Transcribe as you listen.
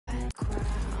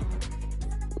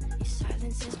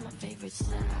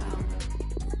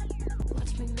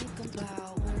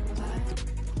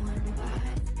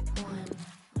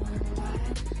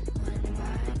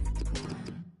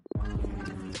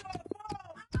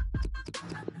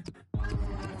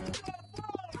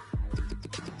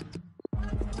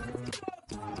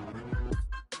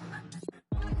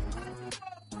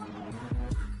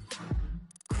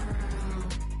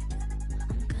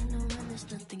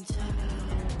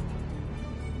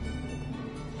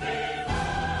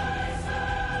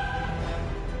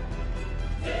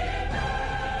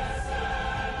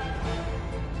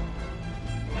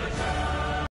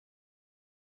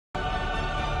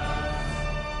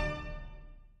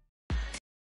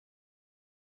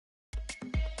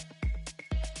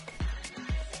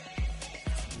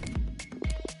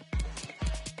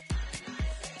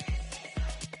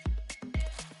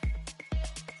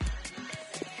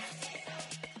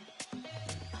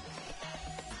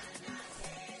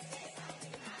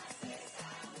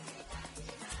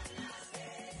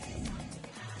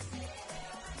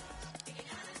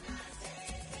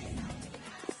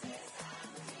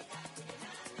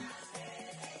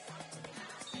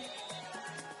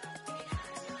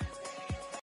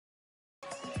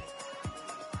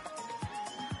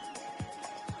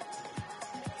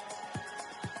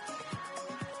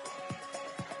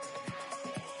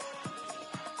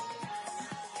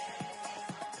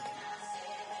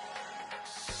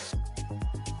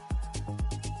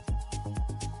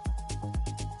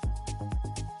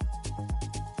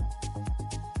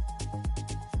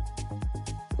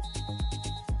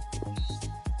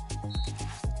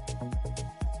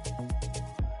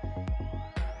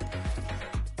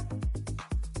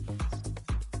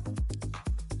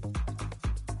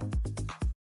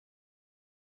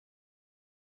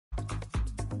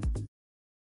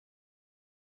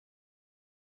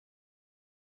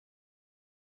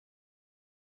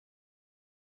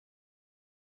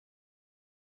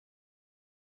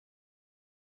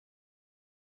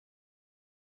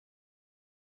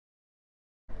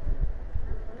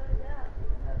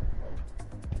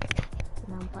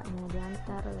Nampaknya di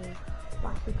antara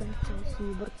pasukan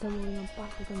Chelsea bertemu dengan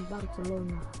pasukan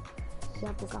Barcelona,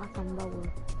 siapakah akan bawa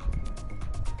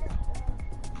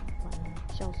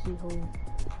Chelsea home,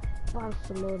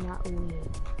 Barcelona away?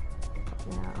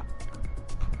 Ya,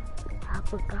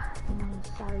 apakah yang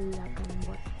Sarri akan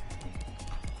buat?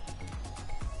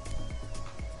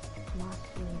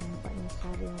 Masih nampaknya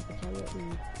Sarri yang percaya di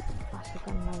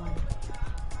pasukan lawan.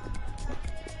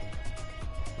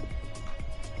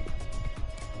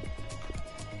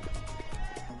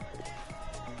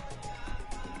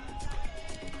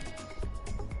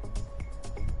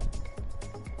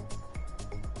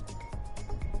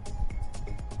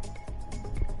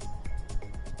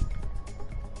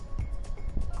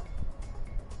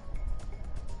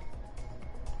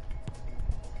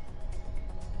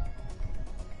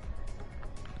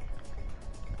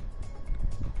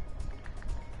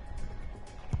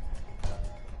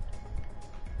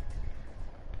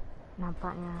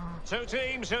 Two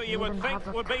teams who you would think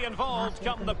would be involved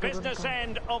come the business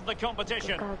end of the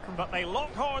competition, but they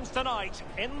lock horns tonight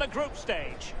in the group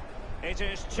stage. It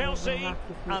is Chelsea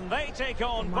and they take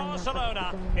on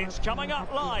Barcelona. It's coming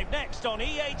up live next on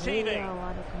EA TV.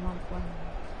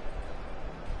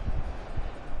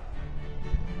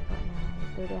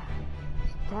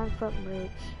 Stamford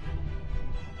Bridge.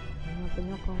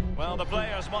 Well, the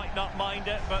players might not mind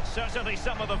it, but certainly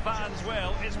some of the fans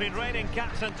will. It's been raining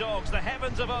cats and dogs. The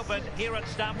heavens have opened here at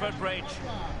Stamford Bridge.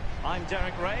 I'm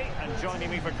Derek Ray, and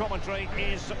joining me for commentary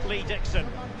is Lee Dixon.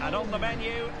 And on the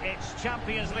menu, it's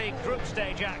Champions League group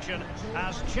stage action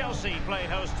as Chelsea play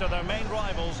host to their main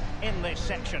rivals in this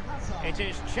section. It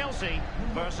is Chelsea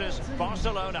versus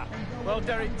Barcelona. Well,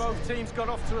 Derek, both teams got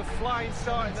off to a flying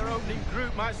start in their opening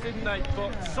group match, didn't they?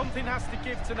 But something has to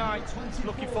give tonight.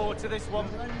 Looking forward to this one.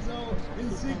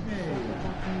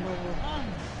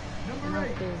 Number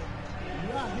 8,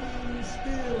 Raheem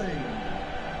Sterling.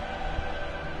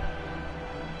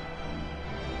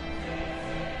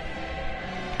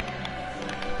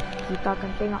 Kita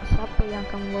akan tengok siapa yang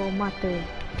akan membawa mata.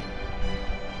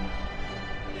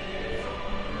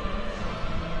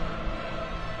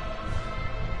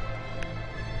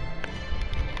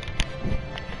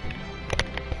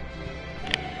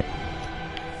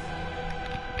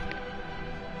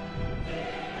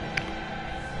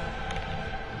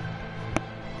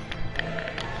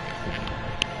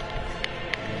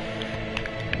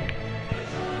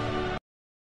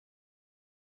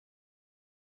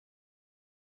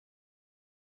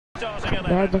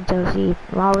 Legend Chelsea,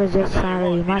 Mauricio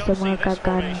Sarri masih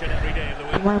mengekalkan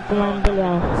pemain-pemain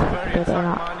beliau. Kita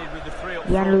tengok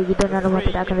Yang lu gitu nama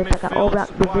tidak akan letakkan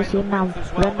Oblak di posisi 6.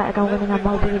 Rentak akan mengganti dengan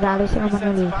Malvin Dales yang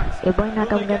Manoli. Eboyna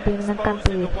akan mengganti dengan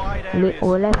Kante.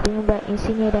 Oleh wingback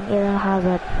Insigne dan Eden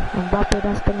Hazard. Mbappe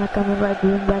dan setengah akan right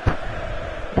wingback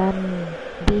dan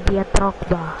Didier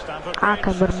Drogba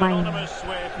akan bermain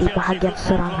di bahagian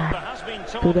serangan.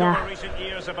 Tidak.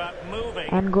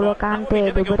 N'Golo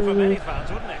Kante diberi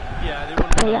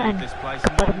kepercayaan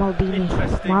kepada Maldini.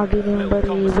 Maldini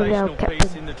memberi beliau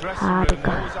kapten.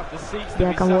 Adakah dia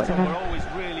akan buat dengan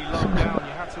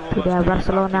sungguh-sungguh? Tidak.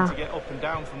 Barcelona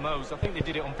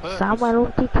Samuel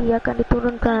Umtiti akan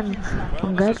diturunkan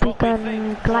menggantikan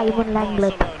Clement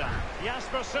Lenglet.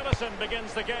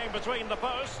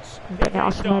 Nampaknya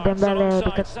Ousmane Dembele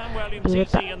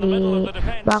diletak di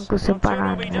bangku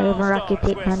simpanan. Ivan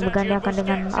Rakitic dan bergantikan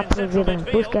dengan Arturo Vidal.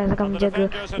 Busquets akan menjaga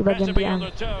di bagian tiang.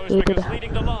 Itu dah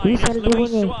whistle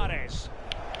dibunyi.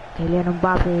 Kylian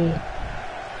Mbappe,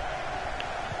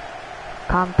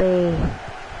 Kante,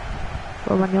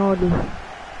 Romagnoli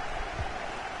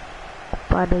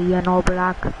pada Jan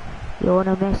Oblak.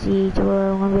 Lionel Messi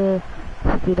coba mengambil,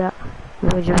 tidak.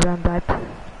 Virgil van Dijk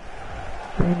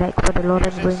naik kepada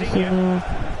Lorenzo Insigne.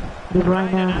 De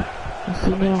Bruyne,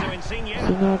 Insigne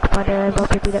kepada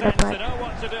Mbappe, tidak dapat.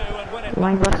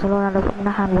 Pemain Barcelona dapat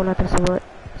menahan bola tersebut.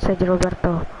 Sergio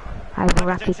Roberto, Ivan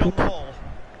Rakitic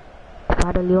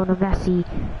kepada Lionel Messi.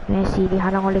 Messi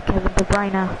dihalang oleh Kevin De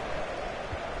Bruyne.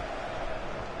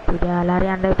 Tidak,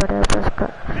 larian daripada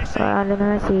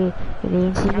Lionel Messi.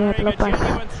 Ini Insigne terlepas.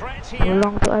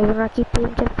 Peluang untuk Ivan Rakitic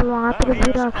mencari peluang. Arturo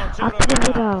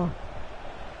Vidal.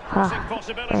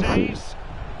 Messi.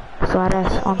 Suarez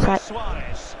onside.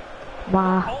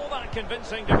 Right.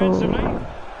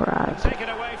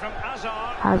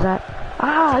 Hazard.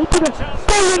 Itu dia.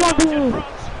 Gol lagi.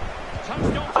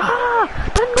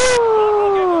 Dan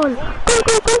gol.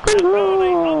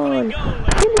 Gol.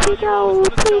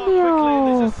 Coutinho.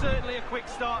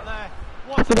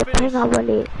 Kita tengok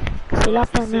balik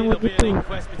kesilapan yang begitu.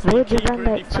 Virgil van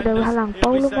Dijk sudah berhalang.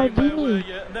 Paulo Maldini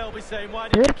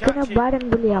terkena badan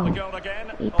beliau.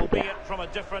 Itu dia.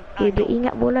 Dia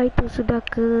ingat bola itu sudah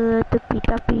ke tepi,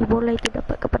 tapi bola itu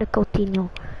dapat kepada Coutinho.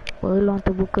 Peluang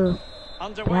terbuka.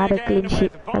 Dan ada clean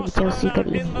sheet bagi Chelsea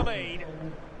kali ini.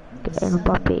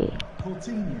 Mbappe,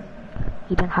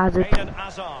 Eden Hazard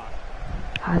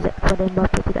kepada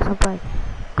Mbappe, tidak sampai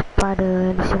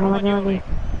kepada Romagnoli.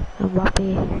 Mbappe,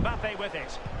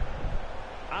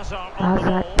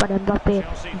 Hazard pada Mbappe.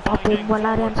 Mbappe membuat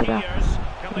larian sudah.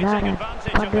 Larian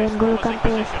pada N'Golo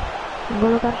Kante.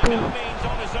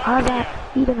 Hazard,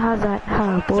 Eden Hazard.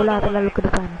 Bola terlalu ke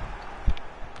depan.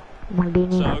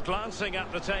 Maldini. So glancing at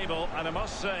the table, and I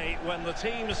must say, when the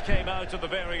teams came out of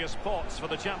the various pots for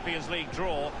the Champions League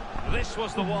draw, this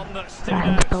was the one that stood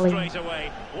out straight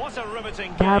away. What a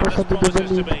riveting game Baru this saja promises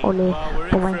dibeli to be. oleh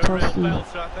pemain Chelsea.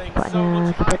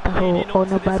 Nampaknya kita tahu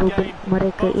owner baru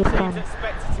mereka Irfan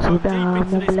sudah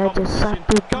membelanja 1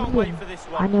 bilion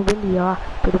hanya beli.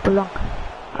 Itu peluang.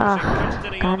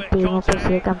 Kante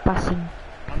mempersiapkan passing.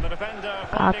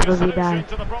 Arturo Vidal,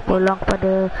 peluang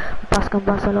kepada lepaskan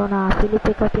Barcelona.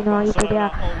 Felipe Coutinho, itu dia.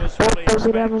 Porto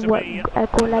sudah membuat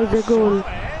equalizer goal.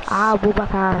 Abu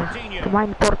Bakar,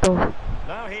 pemain Porto,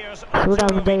 sudah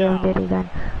menjaya menjadikan.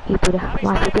 Itu dah,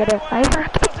 masih tiada.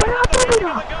 Arturo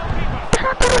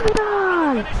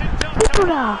Vidal. Itu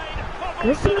dah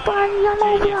kesilapan yang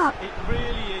Oblak.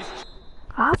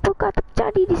 Apakah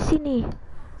terjadi di sini?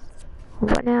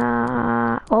 Nampaknya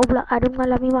Oblak ada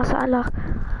mengalami masalah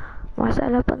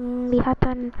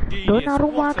penglihatan.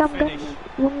 Donnarumma akan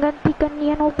menggantikan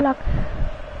Jan Oblak.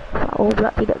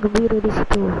 Oblak tidak gembira di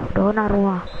situ.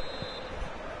 Donnarumma,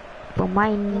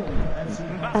 pemain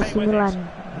AC Milan,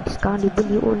 sekarang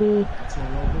dibeli oleh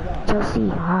Chelsea.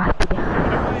 Itu dia.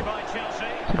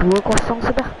 2-0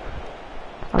 sudah.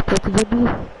 Apa terjadi?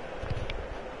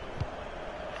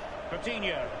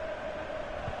 Coutinho.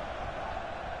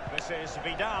 This is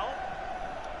Vidal.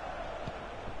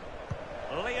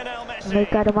 Lionel Messi.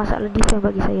 Mereka ada masalah defense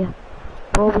bagi saya.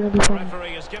 Problem defense.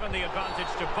 Referee has given the advantage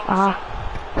to Barca.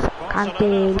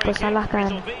 Kante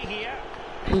dipersalahkan.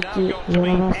 Ricky,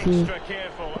 Lionel Messi,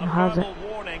 Hazard.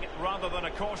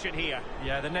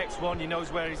 Yeah, the next one he knows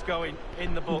where he's going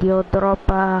in the book. Dia drop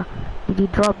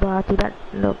tidak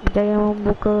berjaya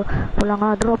membuka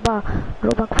ulang. Drop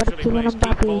kepada Kylian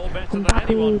Mbappe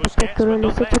ditackle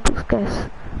oleh Sergio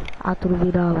Busquets. Arturo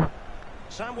Vidal,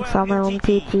 Samuel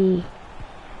Umtiti.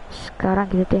 Sekarang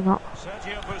kita tengok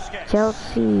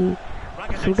Chelsea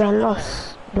sudah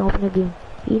lost di punya game.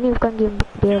 Ini bukan game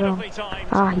dia orang.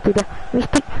 Itu dia.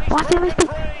 Mistik. Masih mistik.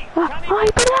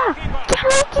 Itu dia.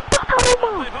 Jangan kita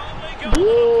Donnarumma.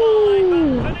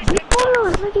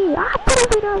 Dipolos lagi. Arturo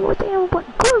dah berjaya membuat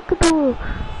gol kedua.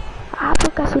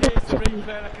 Apakah sudah Here's the terjadi?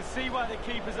 replay, and I can see why the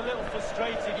keeper's a little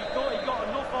frustrated. He thought he got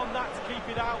enough on that to keep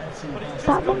it out, but it's just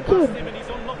Tak gone mungkin. past him and he's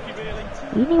unlucky really.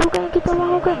 Ini bukan yang kita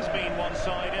mahukan. Has been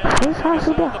one-sided. Faisal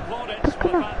sudah The plaudits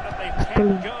for the terkena. fact that they've kept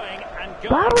Sterling going and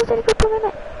baru going. jadi 20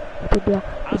 minit. Itu dia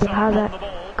Eden Hazard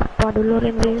kepada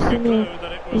Lorenzo Insigne.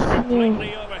 Insigne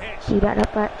tidak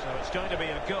dapat. So it's going to be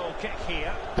a goal kick here.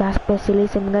 Jasper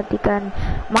Silesen menggantikan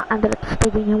Mark Andre ter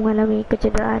Stegen yang mengalami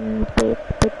kecederaan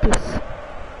petis.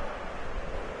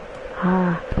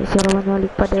 Disuruh menyolek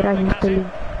pada Raheem Sterling.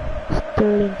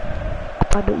 Sterling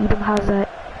kepada Eden Hazard.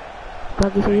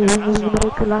 Bagi saya ini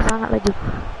mereka lah sangat laju.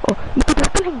 Oh, itu dia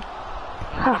Sterling.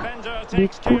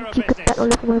 Dikunci ketat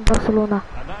oleh pemain Barcelona.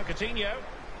 And now Coutinho.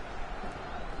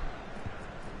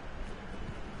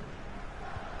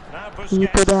 Now Itu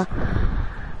Busquets. dia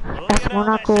AS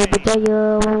Monaco berjaya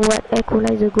membuat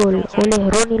equalizer goal oleh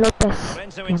Roni Lopez.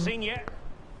 Lorenzo Insigne.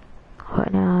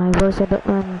 Borussia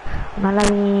Dortmund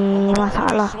mengalami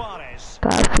masalah. Suarez.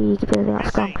 Tapi kita tengok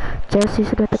sekarang Chelsea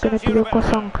sudah terkena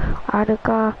 3-0.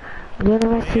 Adakah Lionel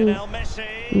Messi, Lionel Messi.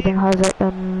 Eden Hazard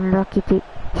dan Rakitic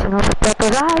 90%? Itu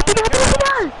dah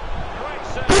final. Great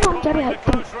save Dia mencari following the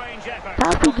hat-trick. close range effort.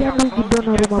 Tapi Gianluigi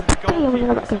Donnarumma percaya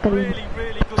menyelamatkan kali ini.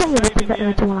 Percaya bertindak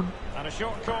dengan cemerlang. And a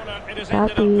short corner, it has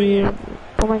ended Tapi up being.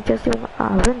 pemain Chelsea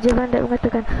Virgil van Dijk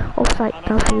mengatakan offside.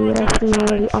 Tapi referee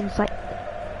memberi onside.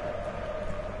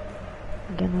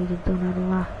 Gianluigi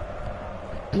Donnarumma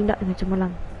tindak dengan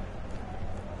cemerlang.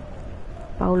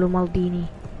 Paolo Maldini.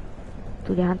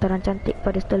 Itu dia hantaran cantik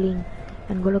pada Sterling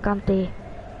dan N'Golo Kante.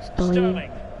 Sterling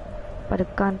pada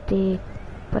Kante,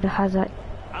 pada Hazard.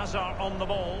 Hazard on the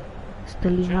ball.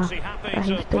 Sterling Chelsea happy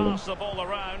Raheem to Sterling. pass the ball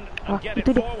around and get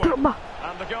Itu it dia forward. Drogba.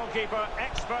 And the goalkeeper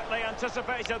expertly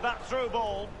anticipated that through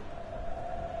ball.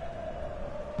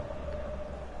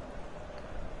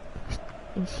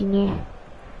 Insigne.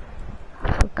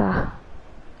 Apakah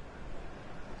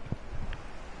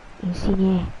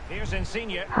Insigne, Here's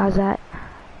Insigne. Hazard,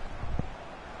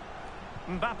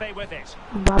 Mbappe with it.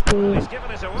 Mbappe. He's given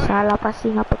us away. Salah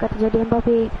passing. Apakah terjadi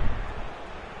Mbappe?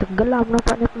 Tenggelam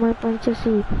nampaknya pemain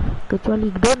Chelsea. Kecuali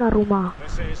Donnarumma,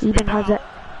 This is Eden Vidal. Hazard,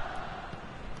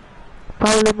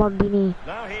 Paolo Maldini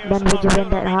Now here's dan Virgil van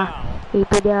Dijk. Vidal.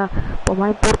 Itu dia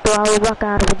pemain Porto Abu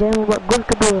Bakar berjaya membuat gol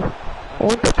kedua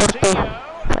untuk Porto.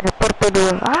 Pada Porto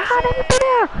 2. Dan itu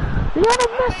dia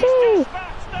Lionel Messi.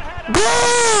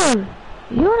 Gol!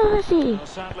 Lionel Messi. Well,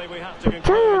 sadly, we have to Percaya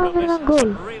conclude that dengan this gol.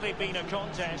 hasn't really been a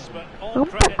contest, but all 4-0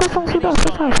 credit to sudah any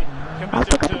selesai. side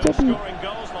Apakah committed to terjadi? scoring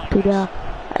goals like Itu dia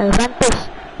this. advantage.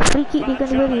 Free kick But akan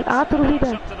diberi Arthur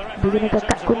Vidal. it's up to the referee Digunakan in kad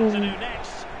terms of what to kuning. do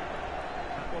next.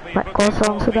 That will be 4-0 booking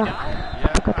for sudah. Vidal.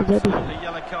 Apakah terjadi? Absolutely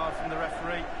yellow card from the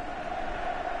referee.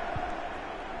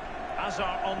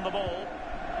 Hazard on the ball.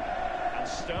 And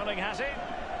Sterling has it.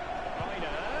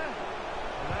 Reina.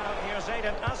 Now here's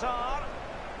Eden Hazard.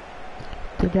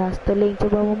 Sudah Sterling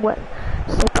cuba membuat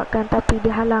sepakan tapi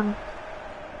dihalang.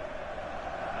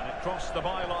 And it crossed the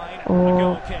byline. A Oh.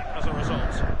 goal kick as a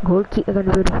result. Goal kick akan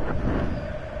diberi.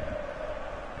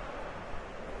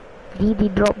 Didi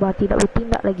Drogba tidak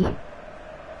bertindak lagi.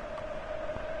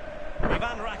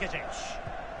 Ivan Rakitic.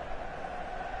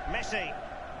 Messi.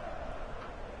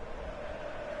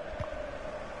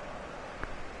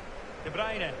 De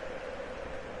Bruyne.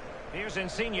 Here's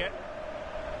Insigne.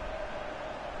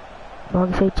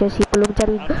 Bagi saya Chelsea perlu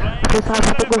mencari salah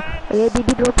satu gol.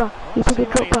 Didi Drogba. Itu dia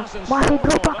Drogba. Masih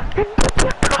Drogba. Dan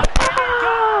dia Drogba.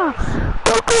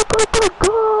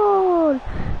 Gol.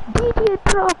 Didi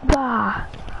Drogba.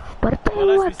 Bertemu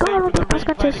gol untuk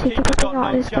pasukan Chelsea. Kita tengok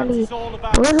ada sekali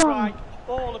peluang.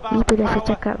 Itu dah saya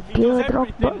cakap. Dia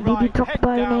Drogba. Didi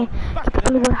Drogba ini kita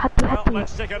perlu Well, berhati-hati.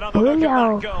 let's take another look at Beliau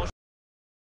that goal.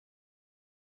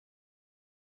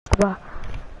 Drogba.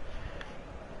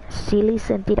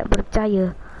 Silesen tidak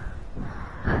percaya.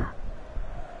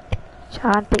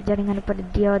 Cantik jaringan daripada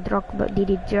dia Drogba.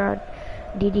 Didi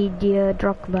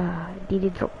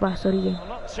Drogba, sorry. Well,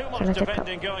 not too much Salah cakap.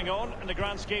 defending going on in the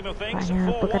grand scheme of things.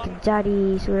 Banyak apakah 4-1. terjadi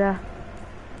sudah.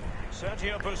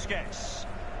 Sergio Busquets.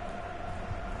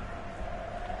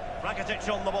 Rakitic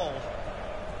on the ball.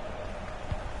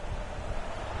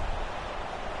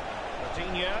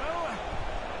 Coutinho.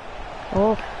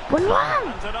 Oh, peluang.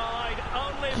 And denied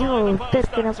only by Yo, the post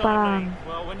terkena that palang. time.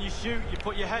 Well, when you shoot, you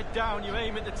put your head down, you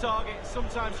aim at the target.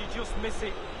 Sometimes you just miss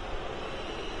it.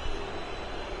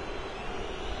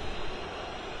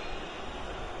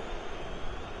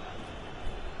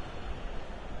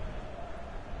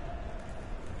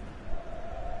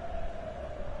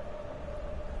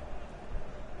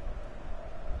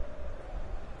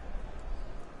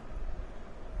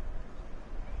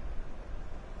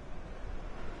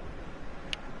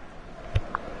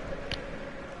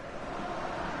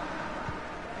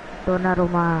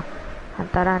 Donnarumma.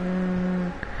 Hantaran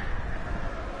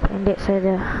pendek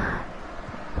saja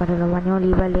pada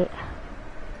Romagnoli balik.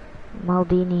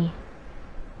 Maldini.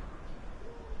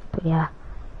 Tu dia.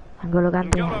 N'Golo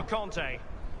Kante. N'Golo Kante.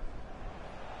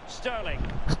 Sterling.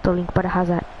 Sterling kepada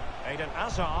Hazard. Eden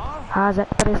Hazard. Hazard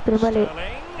kepada Sterling balik.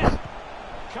 Sterling.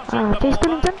 Cutting the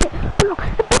Sterling ball. cantik. Belum.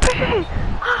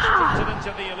 Drifted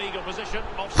into the illegal position.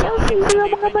 Chelsea Offside in sudah the opinion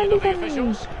of mengembalikan the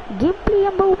officials. gameplay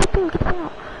yang baru betul. Kita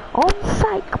tengok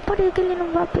onside kepada Kylian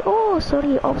Mbappe. Oh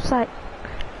sorry, offside.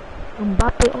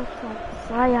 Mbappe offside.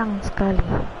 Sayang sekali.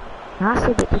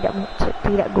 Nasib dia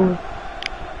tidak gol.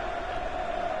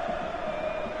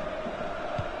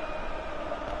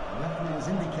 Referee has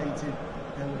indicated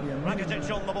there will be a Rakitic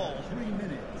on the ball. 3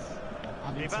 minutes of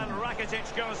added Ivan time. Rakitic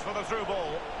goes for the through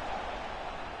ball.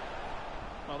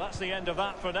 Well, that's the end of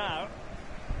that for now.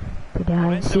 Tidak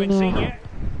Lorenzo sini. Insigne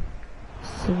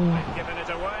Sini. giving it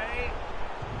away.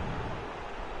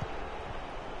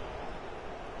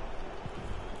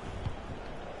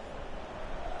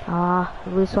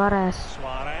 Luis Suarez.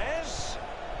 Suarez.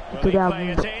 Itu Will he dia play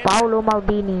it in? Paulo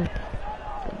Maldini,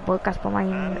 bekas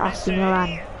pemain And AC Messi. Milan.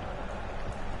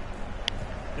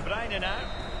 De Bruyne now.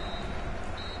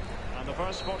 And the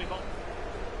first 45.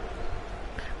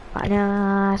 Maknanya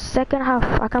second half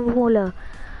akan bermula.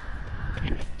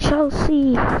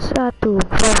 Chelsea 1,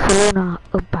 Barcelona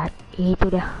 4.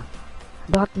 Itu dia.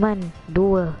 Dortmund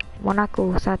 2,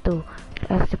 Monaco 1,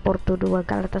 FC Porto 2,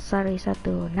 Galatasaray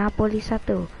 1, Napoli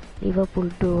 1, Liverpool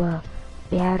 2,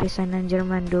 Paris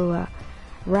Saint-Germain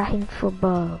 2, Rahim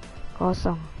Football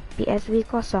 0, PSV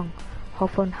 0,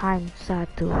 Hoffenheim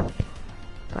 1.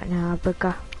 Maknanya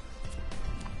apakah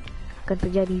akan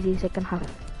terjadi di second half?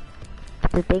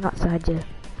 Kita tengok sahaja.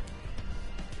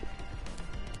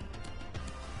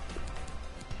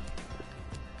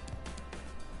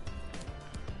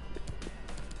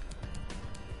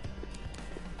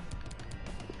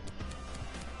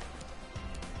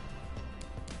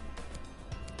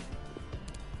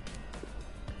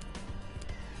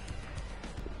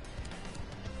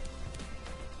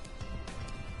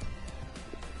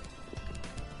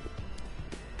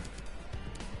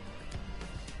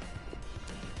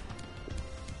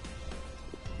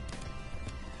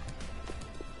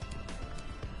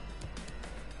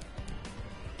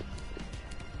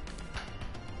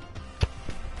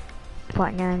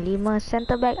 Nampaknya 5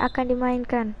 centre back akan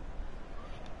dimainkan.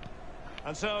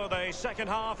 And so the second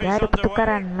half is Ya, ada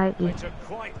pertukaran underway. lagi. They took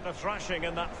quite the thrashing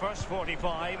in that first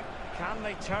 45. Can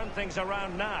they turn things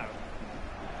around now?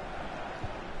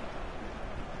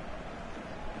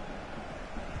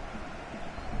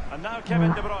 And now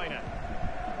Kevin De Bruyne.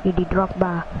 Didi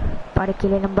Drogba pada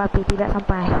Kylian Mbappe tidak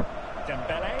sampai.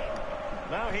 Dembele.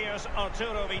 Now here's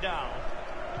Arturo Vidal.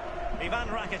 Ivan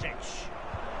Rakitic.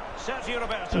 Sergio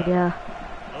Roberto. Dia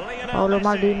Lionel Paulo Messi.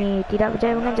 Maldini tidak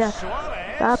berjaya mengejar.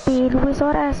 Suarez. Tapi Luis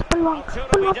Suarez peluang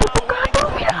terbuka. Arturo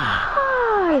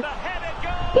Vidal. The headed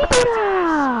goal. Itu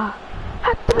dah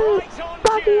hat-trick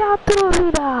bagi Arturo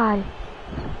Vidal.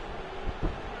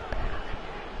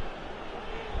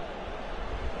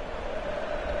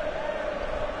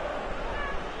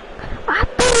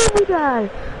 Arturo Vidal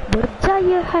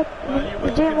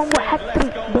berjaya membuat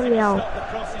hat-trick beliau.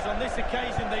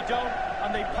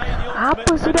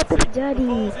 Apa sudah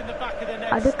terjadi?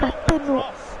 Adakah Tenuk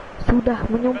sudah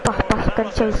menyumpah pasukan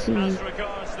Chelsea? As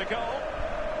regards the goal.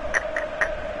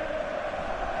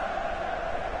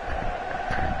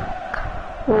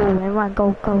 Oh, memang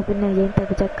kau kena jangan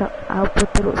bercakap apa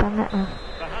teruk sangat ah.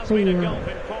 There has been a Saya gulf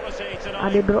in quality tonight.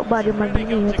 ada Drogba, ada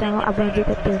Maldini macam abang je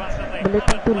kata. Belum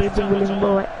tentu legend boleh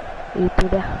membawa. Itu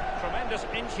dah. Tremendous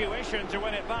intuition to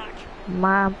win it back.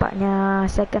 Nampaknya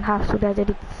second half sudah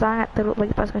jadi sangat teruk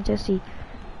bagi pasukan Chelsea.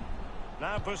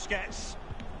 Now Busquets.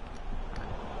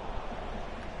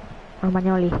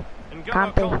 Romagnoli, N'Golo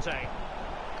Kante, Kante.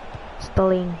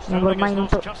 Sterling yang bermain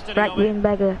untuk right wing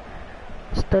bagger.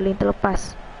 Sterling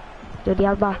terlepas. Jordi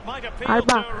Alba, It might appeal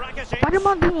Alba to Rakitic. pada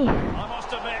Maldini. I must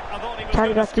admit, I thought he was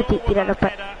Cari going to Rakitic, score tidak with that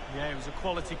dapat. header. Yeah, it was a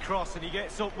quality cross and he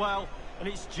gets up well and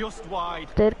it's just wide.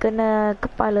 Terkena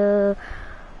kepala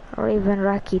Raven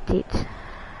Rakitic.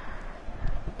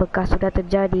 Apakah sudah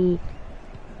terjadi?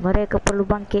 Mereka perlu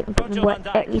bangkit untuk Virgil membuat van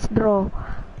Dijk. at least draw.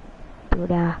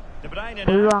 Sudah De Bruyne now.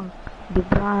 peluang De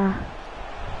Bruyne.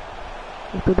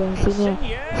 Itu dia sini.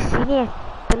 Sini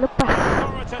terlepas.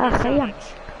 Forward to the Sayang. challenge.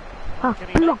 Ah, Can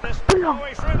he peluang, make this? peluang. Oh,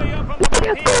 he's really opened Itu the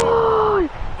dia ball here. gol.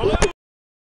 Itu Blue.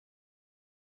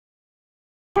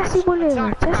 Chelsea boleh.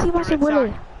 Chelsea masih boleh.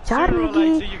 Cari lagi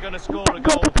 4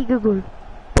 gol atau 3 gol.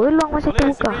 Peluang masih Well,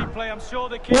 here's the terbuka. replay. I'm sure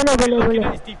the Boleh, keeper will be boleh, looking boleh.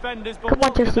 at his defenders, but Come on,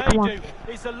 what can Chelsea, they come on. do?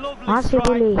 It's a lovely Masih strike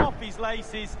boleh. off his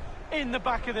laces In the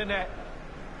back of the net.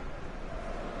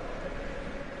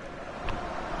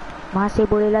 Masih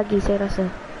boleh lagi saya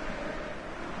rasa.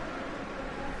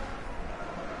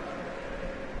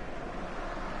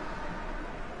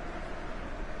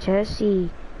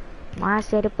 Chelsea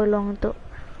masih ada peluang untuk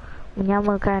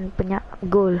menyamakan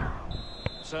gol.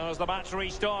 So as the match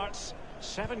restarts,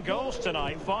 7 goals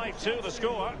tonight, 5-2 the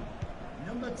score.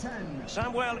 Number 10.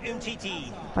 Samuel Umtiti.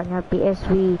 Banyak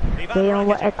PSV dia yang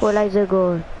buat equalizer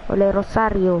gol oleh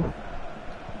Rosario.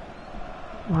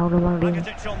 Wow, Maldini.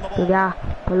 Sudah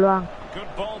peluang Good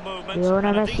ball movement.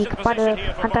 Lionel And a Messi decent kepada position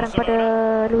here for hantaran pada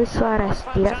Barcelona. Luis Suarez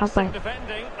tidak sampai. Fantastic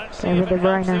defending. Let's see Kevin if De it helps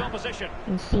Bruyne. the opposition.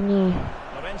 Insigne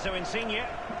Lorenzo Insigne.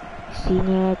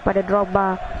 kepada Drogba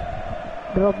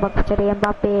kepada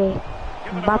Mbappe.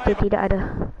 Mbappe tidak ada.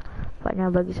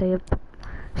 Nampaknya bagi saya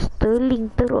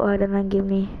Sterling teruk lah dalam game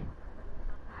ni.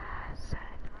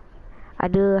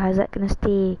 Ada Hazard kena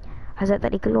stay, Hazard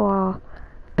tak dikeluar,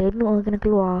 Tenuk kena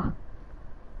keluar.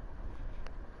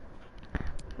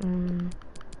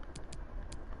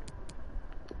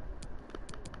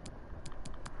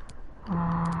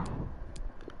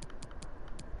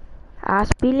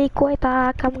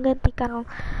 Aspilicueta akan menggantikan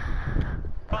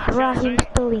Raheem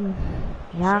Sterling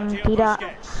yang Sergio tidak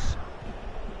Busquets.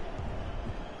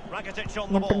 Rakitic on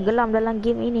the yang ball. tenggelam dalam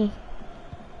game ini.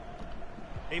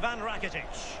 Ivan Rakitic.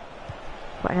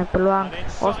 Banyak peluang An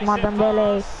Osman incisive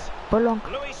Dembele, pass. peluang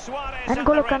Luis Suarez dan at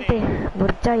N'Golo the Kante ready.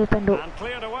 berjaya tanduk And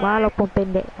cleared away. walaupun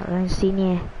pendek.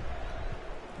 Insigne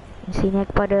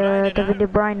kepada Kevin De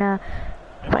Bruyne.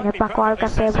 Nampaknya Paco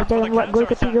Alcacer berjaya membuat gol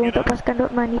ketiga untuk pasukan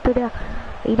Dortmund. Itu dia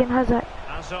Eden Hazard.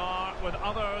 Hazard with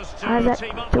others to Hazard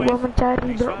team up cuba with.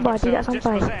 mencari He's Drogba, found tidak himself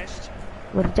sampai. dispossessed.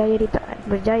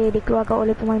 Berjaya dikeluarkan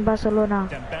oleh pemain Barcelona.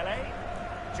 Dembele.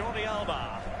 Jordi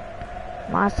Alba.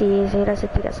 Masih saya rasa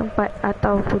tidak sempat,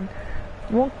 ataupun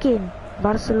mungkin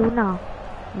Barcelona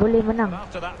boleh menang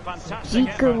After that fantastic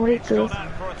jika effort, mereka it's gone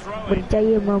out for a throw-in.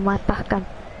 berjaya mematahkan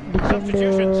Substitution defender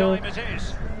time it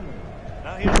is.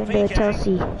 Now here's Piqué.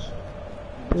 Chelsea.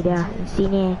 Tidak,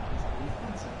 Insigne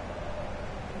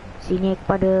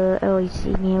kepada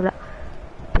Insigne pula.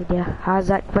 Itu dia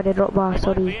Hazard kepada Drogba. He might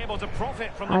Sorry, be able to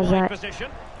profit from the Hazard. wide position.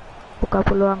 buka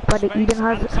peluang kepada Eden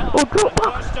Hazard. Oh,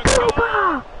 Drogba.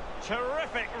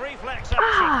 Terrific reflex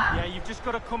action. Yeah, you've just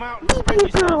got to come out and Ini spread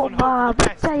yourself and Drogba hope for the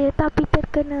best. berjaya, tapi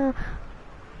terkena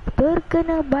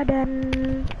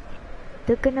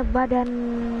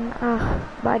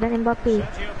badan Mbappe.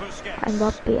 Sergio Busquets.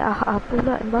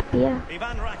 Pula Mbappe ya.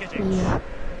 Ivan Rakitic. Iya,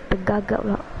 tergagap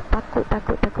pula. Takut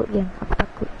dia. Aku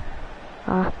takut.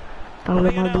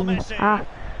 Lionel Maldini. Messi.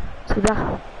 Sudah.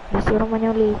 Messi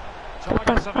Romagnoli.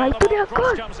 Lepas. Targets Itu dia available.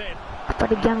 Cross gol comes in.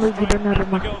 kepada Gianluigi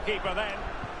Donnarumma. The goalkeeper then.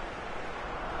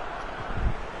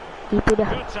 Itu dah.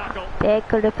 Good tackle.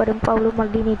 Tackle daripada Paulo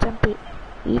Maldini, cantik.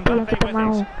 Itu yang kita with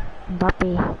mahu. it.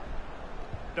 Mbappe,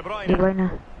 De De Bruyne,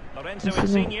 Lorenzo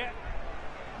Insigne. Insigne.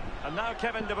 And now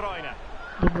Kevin De Bruyne.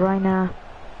 De Bruyne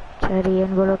cari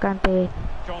N'Golo Kante,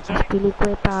 Conte.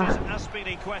 Aspilicueta, This is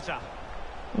Aspilicueta.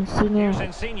 Insigne, Here's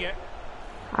Insigne.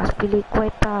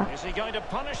 Aspilicueta. Is he going to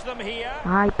punish them here?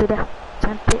 Itu dah.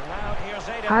 Cantik. Now here's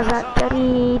Eden Hazard Hazard.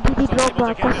 cari Didi Unable Drogba,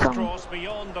 to get his kosong. cross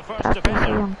beyond the first Tapi defender.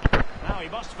 sayang. Now he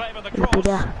must favour the Itu cross.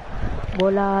 dah.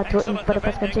 Bola throw in Excellent pada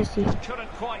pasukan defending. Chelsea.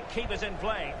 Couldn't quite keep us in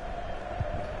play.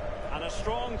 And a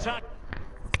strong tackle.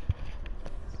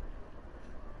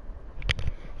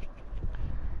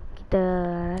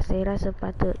 Saya rasa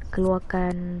patut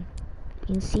keluarkan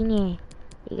Insigne,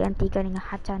 digantikan dengan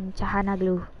Hacan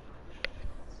Çalhanoğlu.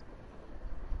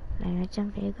 Lain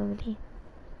macam saya kau tadi.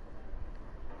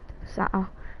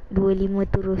 25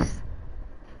 terus.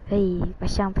 Hei,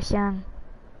 pasang.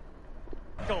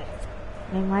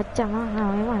 Lain macam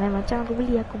memang lain macam aku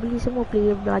beli semua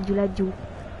player laju-laju.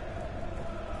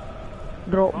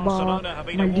 Drogba,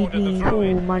 Maldini.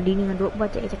 Maldini dengan Drogba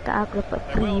cakap aku dapat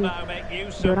free.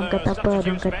 Diorang kata apa?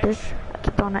 Diorang kata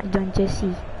kita nak join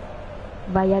Chelsea,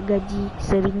 bayar gaji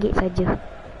RM1 saja.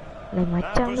 Lain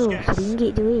macam tu,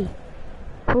 RM1 je weh.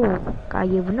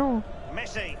 Kaya benar.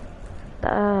 Messi.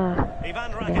 Tak.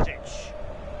 Ivan Rakitic.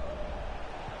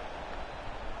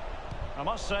 I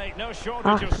must say, no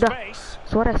shortage of Sudah. space.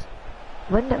 Suarez.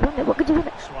 Van Dijk buat kerja Van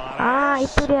Dijk. Suarez.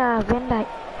 Itu dia Van Dijk.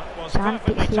 That was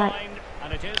Cantik perfectly slide. timed,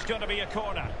 and it is going to be a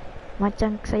corner.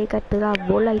 Macam saya katalah,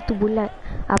 bola itu bulat,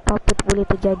 apa-apa boleh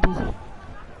terjadi.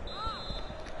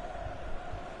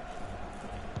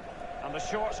 And the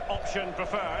short option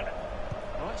preferred.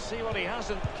 Let's see what he has.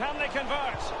 And can they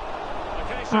convert?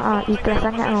 Okay, so holding Ikhlas the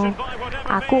sangat opposition tau. by whatever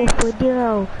Aku means. offer dia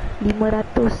tau 500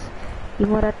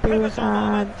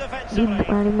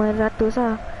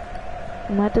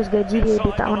 500 gaji dia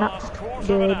tak nak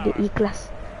dia ikhlas.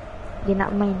 Dia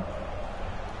nak main.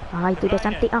 Itu dah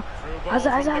cantik ah.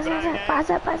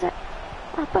 Hazard.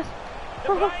 Pas.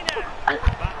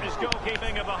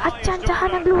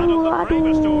 Acan dulu. Aduh.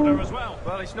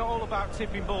 Well, it's not all about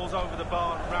tipping balls over the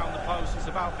bar and round the post. It's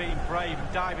about being brave and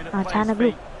diving at players'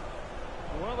 feet.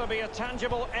 Will there be a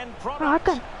tangible end product?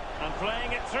 Akan. And playing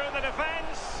it through the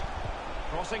defence.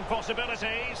 Crossing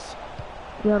possibilities.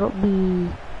 Ya Rabbi.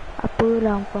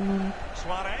 Apalah pemain.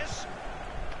 Suarez.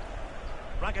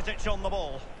 Rakitic on the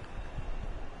ball.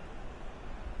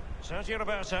 Sergio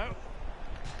Roberto.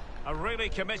 A really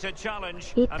committed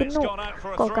challenge, and it's Tenok, gone out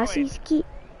for a kau kasih throw-in. sikit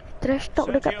trash talk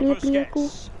dekat player-player aku.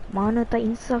 Mana tak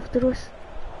insaf terus.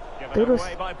 Given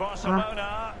away by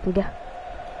Barcelona. Tu dah.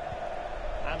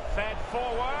 And fed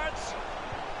forwards.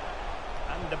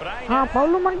 And De Bruyne.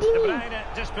 Paulo De Maldini. Bruyne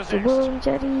dispossessed. Cuba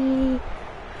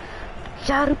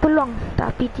cari peluang,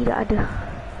 tapi tidak ada.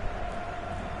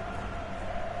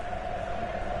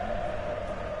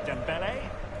 Dembele.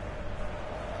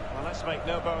 Well, let's make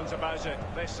no bones about it.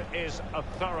 This is a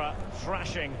thorough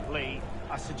thrashing lead.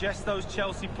 I suggest those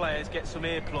Chelsea players get some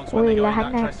earplugs when they go in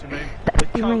that dressing room. Tak The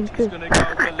pergi main coach ke? is going to go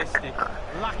ballistic.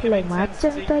 Lack of Lain macam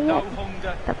intensity, tu no ayat.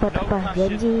 hunger, Tak apa. no passion.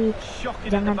 Janji Shocking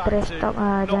at jangan the back trash too. talk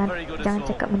Not very good jangan at all.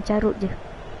 cakap mencarut je.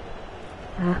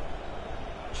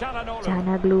 Çalhanoğlu.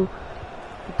 Çalhanoğlu.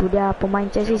 Itu dia pemain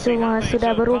Chelsea semua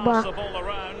sudah berubah.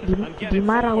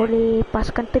 Dimarah oleh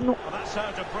pasukan tenuk.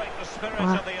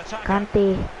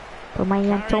 Kante. Pemain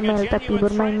yang comel tapi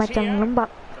bermain macam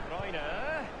lembab.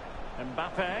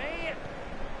 Mbappe.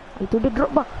 Itu dia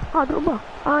Drogba. Drogba.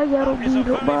 Ya Rabbi,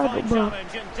 Drogba.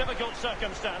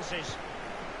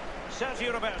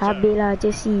 Habislah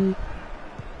Chelsea.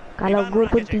 Kalau gol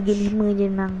pun 3-5 je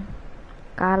menang.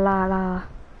 Kalah lah.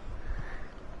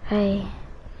 Hey.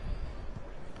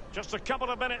 Just a couple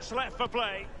of minutes left for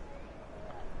play.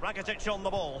 Rakitic on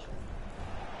the ball.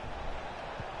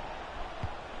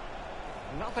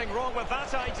 Nothing wrong with that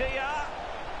idea.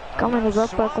 Kau main level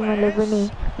apa? Aku main level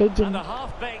ni Legend. And a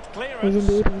half-baked clearance.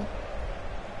 Legendary.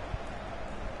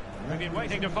 We've been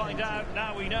waiting to find out.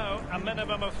 Now we know. A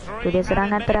minimum of 3 Itu dia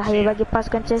serangan terakhir bagi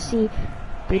pasukan Chelsea.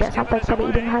 Tidak sampai kepada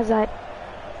Eden Hazard.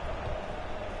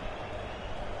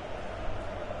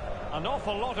 An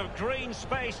awful lot of green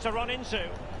space to run into.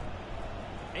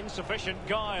 Insufficient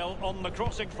guile on the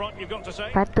crossing front, you've got to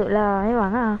say. Patutlah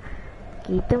memang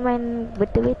kita main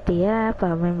betul-betul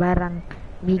apa main barang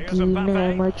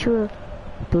beginner mature.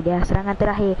 Tu dia serangan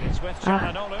terakhir.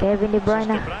 Kevin De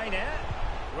Bruyne.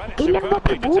 Kylian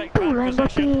Mbappe bodoh lah.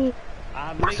 Mbappe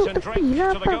masuk tepi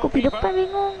lah. Apa aku pergi depan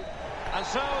bingung.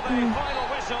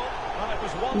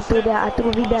 Itu dia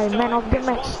Arturo Vidal, man of the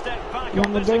match,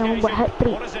 yang berjaya membuat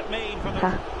hat-trick.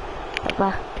 Tak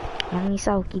apa, jangan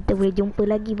risau. Kita boleh jumpa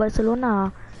lagi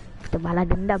Barcelona. Kita balas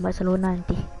dendam Barcelona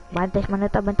nanti. Bantai mana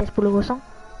tak bantai 10-0.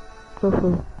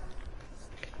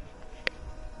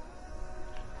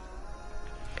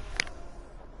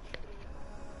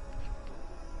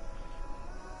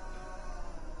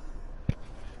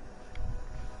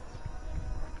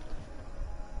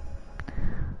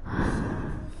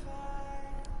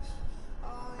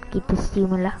 Kita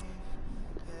steam lah.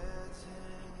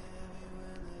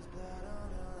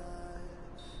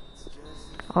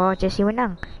 Chelsea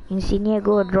menang. Insigne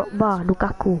gol, Drogba,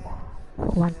 Lukaku.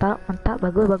 Mantap,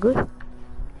 bagus.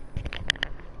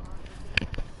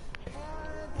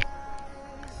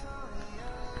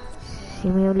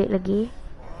 Simulate lagi.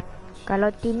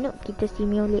 Kalau tim noob kita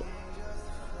simulate.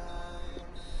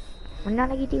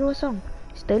 Menang lagi 3-0.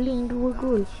 Sterling 2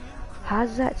 gol.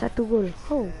 Hazard 1 gol.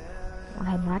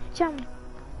 Lain macam.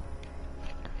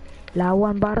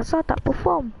 Lawan Barca tak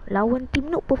perform, lawan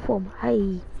tim noob perform.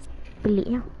 Hai,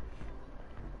 peliknya.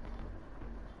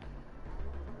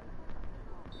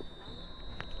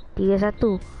 Tiga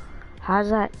 1.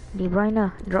 Hazard, De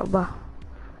Bruyne, Drogba.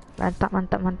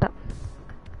 Mantap.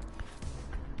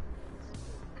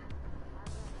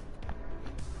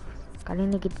 Kali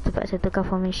ni kita terpaksa tukar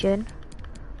formation.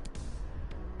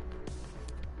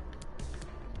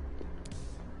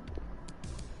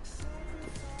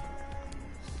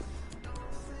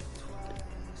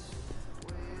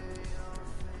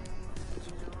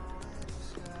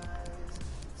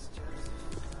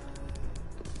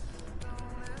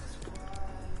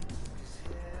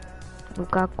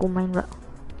 Lukaku main pula.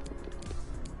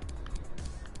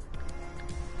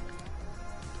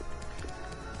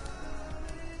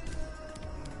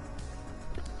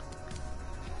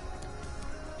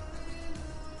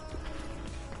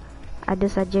 Ada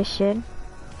suggestion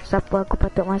siapa aku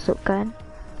patut masukkan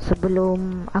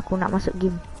sebelum aku nak masuk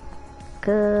game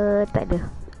ke? Tak ada.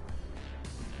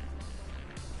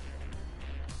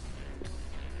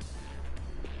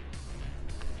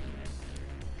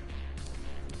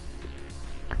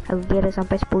 Aku kira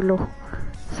sampai 10.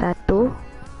 1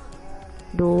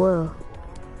 2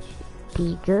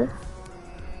 3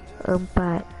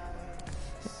 4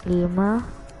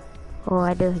 5. Oh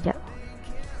ada, sekejap.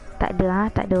 Tak ada,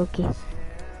 tak ada, okey.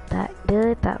 Tak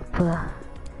ada, tak apa.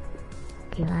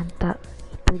 Okey, mantap.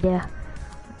 Itu dia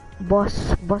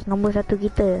bos nombor 1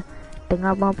 kita.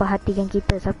 Tengah memperhatikan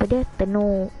kita. Siapa dia?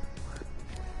 Tenuk.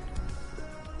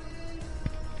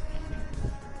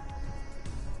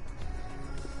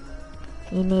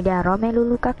 Ini dia, Romelu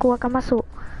Lukaku akan masuk.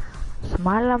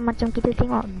 Semalam macam kita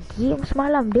tengok game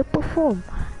semalam, dia perform.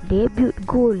 Debut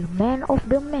goal, man of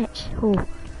the match.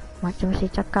 Macam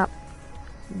saya cakap,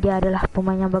 dia adalah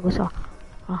pemain yang bagus. Lain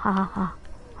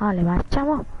macam.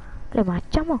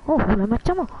 Lain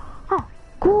macam.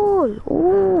 Gol.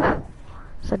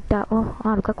 Sedap.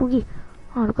 Lukaku pergi.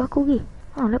 Lukaku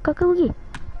pergi.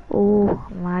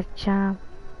 Macam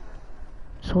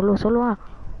solo.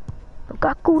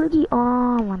 Lukaku lagi.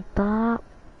 Mantap.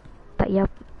 Tak payah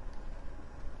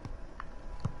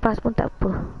pas pun tak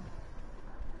apa.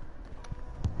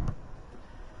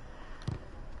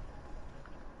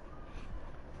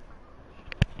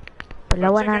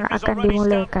 Perlawanan akan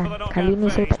dimulakan. Kali ini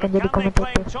saya takkan jadi komentator.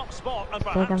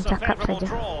 Saya akan cakap saja.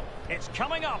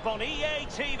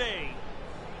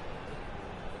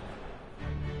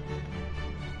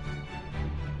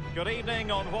 Good evening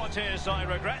on what is, I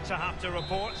regret to have to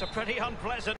report, a pretty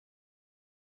unpleasant.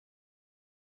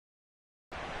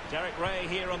 Derek Ray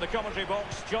here on the commentary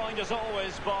box, joined as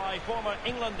always by former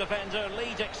England defender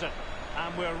Lee Dixon.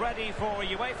 And we're ready for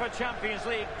UEFA Champions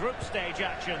League group stage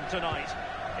action tonight.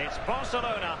 It's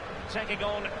Barcelona taking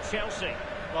on Chelsea.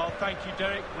 Well, thank you,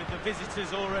 Derek. With the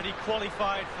visitors already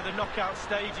qualified for the knockout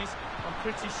stages, I'm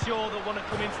pretty sure they'll want to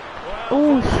come in.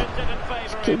 Well, didn't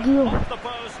favour him, off the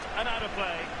post and out of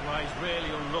play. Well, he's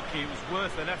really unlucky. It was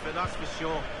worth an effort, that's for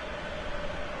sure.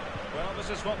 Well,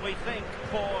 this is what we think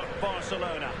for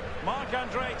Barcelona.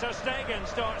 Marc-Andre ter Stegen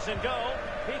starts in goal.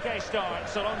 Piqué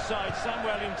starts alongside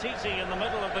Samuel Umtiti in the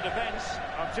middle of the defence.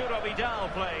 Arturo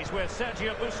Vidal plays with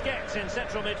Sergio Busquets in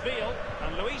central midfield.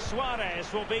 And Luis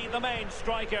Suarez will be the main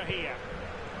striker here.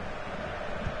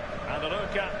 And a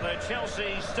look at the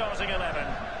Chelsea starting 11.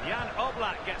 Jan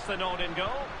Oblak gets the nod in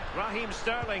goal. Raheem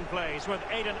Sterling plays with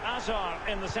Eden Hazard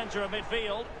in the centre of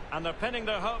midfield. And they're pinning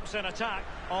their hopes in attack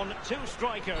on 2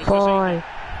 strikers this evening.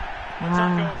 The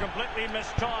tackle completely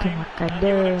mistimed. And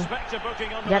you would expect a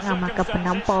booking under the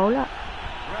circumstances.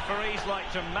 Referees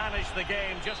like to manage the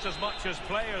game just as much as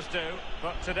players do,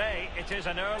 but today it is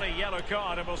an early yellow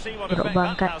card, and we'll see what effect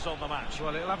that has on the match.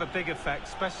 Well, it'll have a big effect,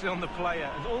 especially on the player,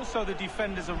 and also the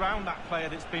defenders around that player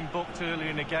that's been booked earlier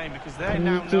in the game, because they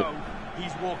now know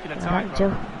he's walking a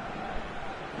tightrope.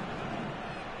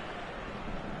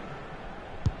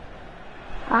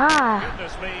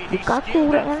 Lukaku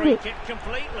pula yang ambil.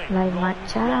 Lain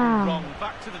macam.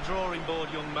 Back to the drawing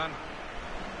board, young man.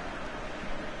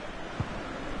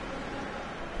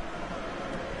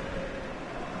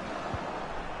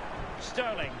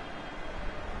 Sterling.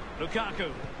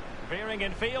 Lukaku veering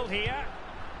in field here.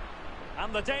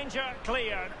 And the danger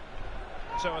cleared.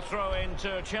 So a throw in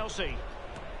to Chelsea.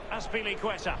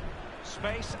 Azpilicueta.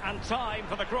 Space and time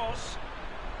for the cross.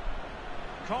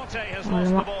 Conte has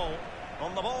lost the ball.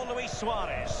 On the ball, Luis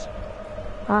Suarez.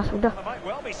 Sudah. There might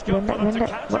well be scope for them to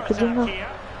counter-attack here.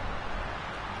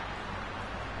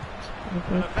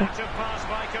 An effective pass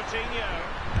by Coutinho.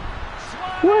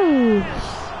 Suarez!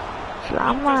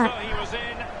 Selamat.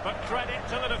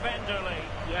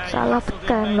 Salah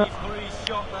tekan loh.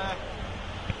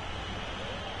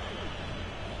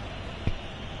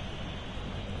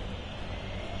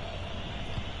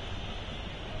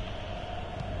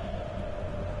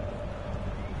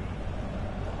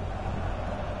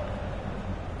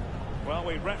 Well,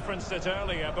 we referenced it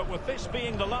earlier, but with this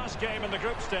being the last game in the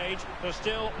group stage, there's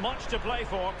still much to play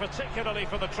for, particularly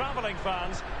for the travelling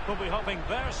fans, who'll be hoping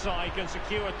their side can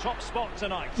secure a top spot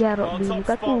tonight. Well, top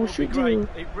spot would be great.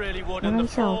 It really would, and the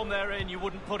form they're in, you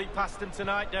wouldn't put it past them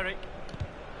tonight, Derek.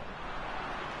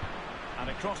 And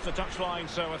across the touchline,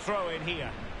 so a throw in here.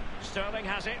 Sterling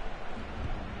has it.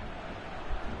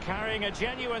 Carrying a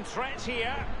genuine threat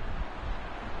here.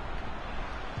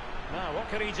 Now, what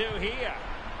can he do here?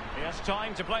 He has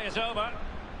time to play it over.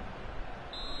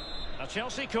 A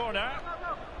Chelsea corner.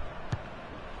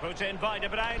 Put in by De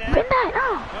Bruyne. Well,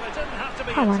 it didn't have to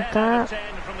be a 10 out of 10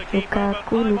 from the keeper, but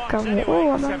high marks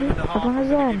anyway. Abang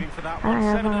Azan.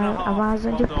 Abang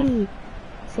Azan Jepri.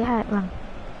 Sihat bang.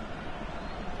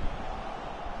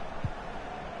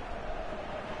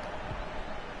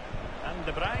 And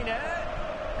De Bruyne.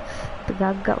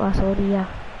 Tergagap lah, sorry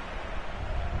lah.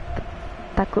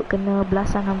 takut kena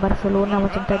belasangan Barcelona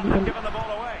macam tadi balik.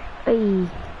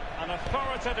 An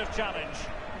authoritative challenge.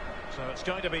 So it's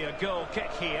going to be a goal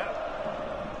kick here.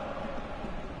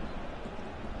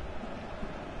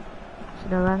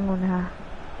 Sudah bangun ha.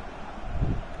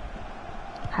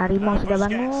 Harimau sudah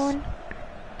bangun.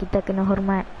 Kita kena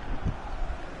hormat.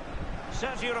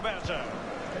 Sergio Roberto.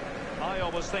 I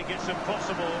always think it's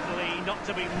impossible, Lee, not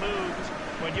to be moved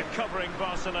when you're covering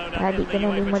Barcelona Tadi in the kena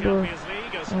UEFA 5-2. Champions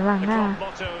League. As Memang the ha. club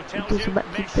motto tells Itu you, sebab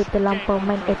this kita terlampau game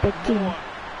main proved attacking. more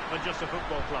than just a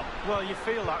football club. Well, you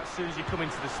feel that as soon as you come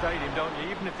into the stadium, don't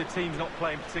you? Even if the team's not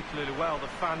playing particularly well,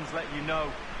 the fans let you know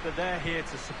that they're here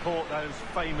to support those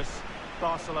famous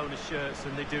Barcelona shirts,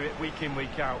 and they do it week in,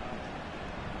 week out.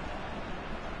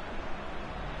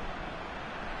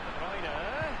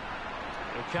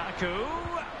 Lukaku.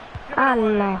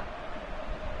 Allah.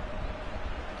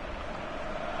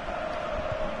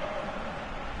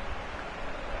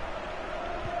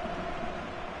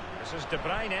 This is De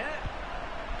Bruyne.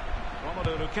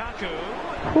 Romelu Lukaku.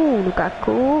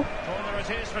 Lukaku. Corner it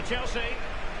is for Chelsea.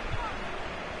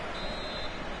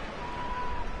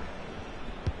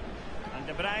 And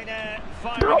De Bruyne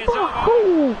firing his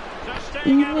own.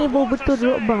 Ini betul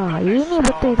Drogba. Ini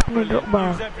betul kena Drogba.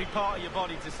 Use every part of your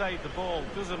body to save the ball.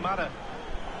 Doesn't matter.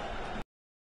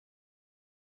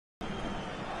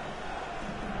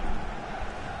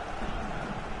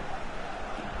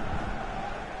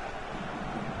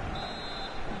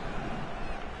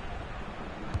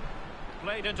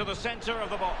 Played into the centre of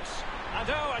the box. And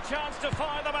a chance to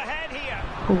fire them ahead here.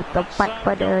 Tepat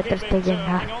pada Ter Stegen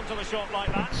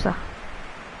ha. Sah.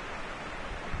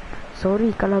 Sorry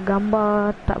kalau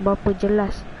gambar tak berapa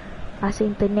jelas.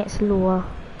 Asal internet slow lah.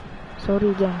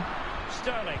 Sorry gang.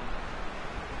 Sterling.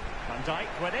 Van Dijk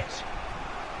with it.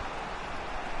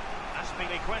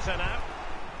 Aspilicueta now.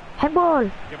 Handball.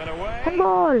 Give it away.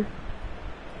 Handball.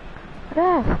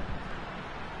 Ref.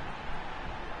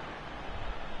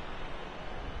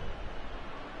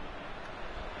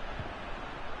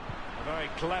 Very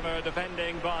clever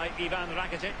defending by Ivan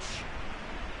Rakitic.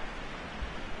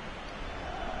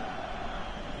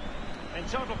 In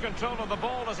total control of the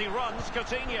ball as he runs,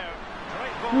 Coutinho.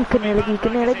 Great ball from Kena lagi, Ivan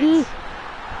kena Rakitic. lagi.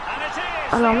 And it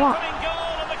is Alamak. the opening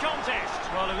goal of the contest.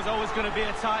 Well, it was always going to be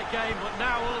a tight game, but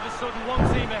now all of a sudden one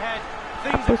team ahead.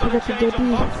 Things Apa are going sudah to change on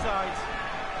terjadi? both sides.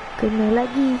 Kena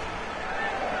lagi.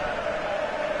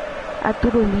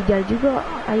 Turun Lidal juga.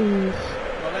 Ais.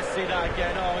 Well, let's see that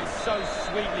again. Oh, it's so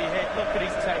sweetly hit. Look at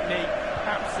his technique.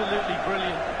 Absolutely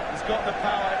brilliant. He's got the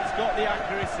power, he's got the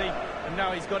accuracy, and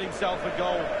now he's got himself a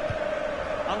goal.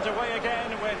 Underway again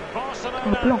with Barcelona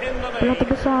Peluang. in the Peluang lead.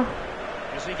 terbesar.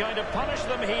 Is he going to punish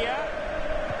them here?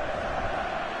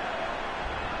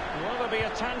 Will there be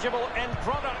a tangible end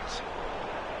product?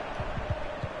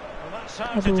 Well, that's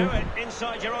how to do it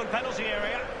inside your own penalty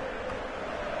area.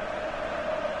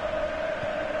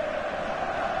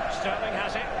 Sterling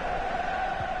has it.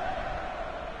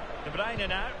 De Bruyne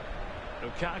now.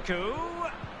 Lukaku.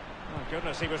 Oh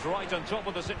goodness, he was right on top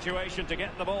of the situation to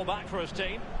get the ball back for his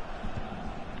team.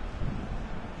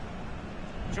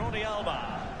 Jordi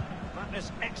Alba. That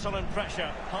is excellent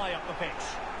pressure high up the pitch.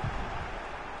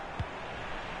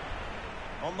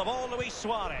 On the ball, Luis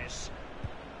Suarez.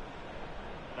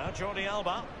 Now Jordi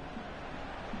Alba.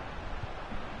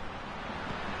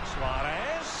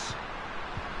 Suarez.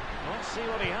 Let's see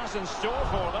what he has in store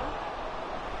for them.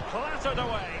 Clattered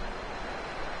away.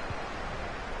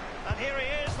 And here he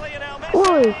is, Lionel Messi.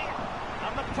 Oi.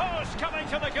 And the post coming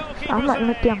to the goalkeeper's Amat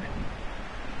kena tiang.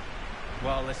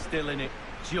 Well, they're still in it.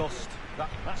 Just that.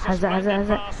 That's a Hazard, splendid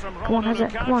Hazard, pass from come on, Romelu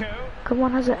Hazard, come on, Lukaku. come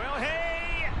on, Hazard. Will he?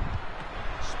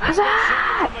 Hazard!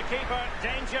 From the keeper,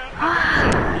 danger.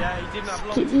 Yeah, he didn't have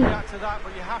long Sikit to je. react to that,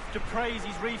 but you have to praise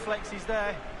his reflexes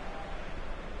there.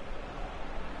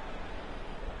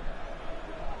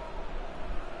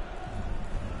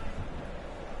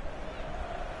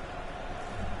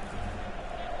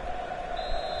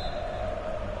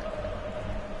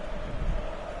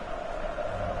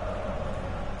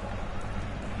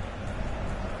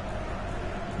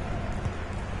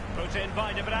 Put in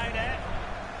by De Bruyne.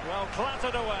 Well,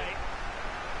 clattered away.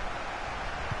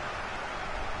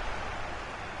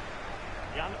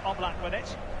 Jan Oblak with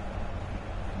it.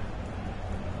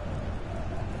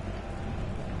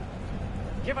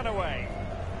 Given away.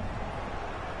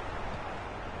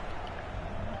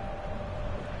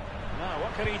 Now,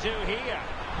 what can he do here?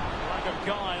 Lack of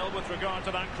guile with regard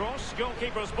to that cross.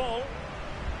 Goalkeeper's ball.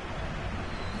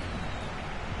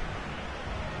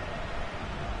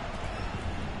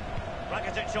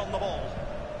 Rakitic on the ball.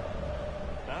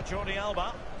 Now Jordi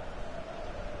Alba.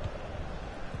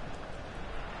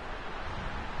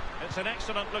 It's an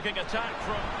excellent-looking attack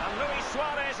from... And Luis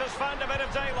Suarez has found a bit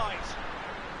of daylight.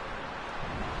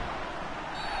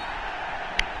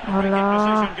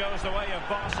 Decision goes the way of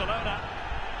Barcelona.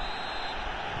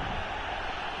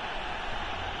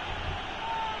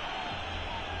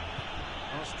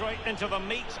 Well, straight into the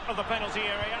meat of the penalty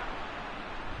area.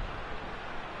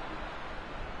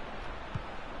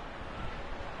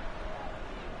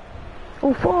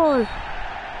 Oh, fall!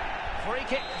 Free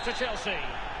kick to Chelsea.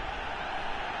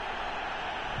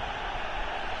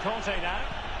 Conte now.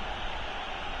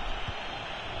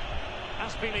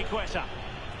 Azpilicueta.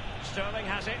 Sterling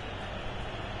has it.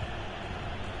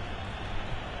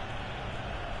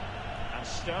 And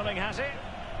Sterling has it.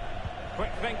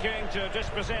 Quick thinking to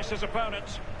dispossess his opponent.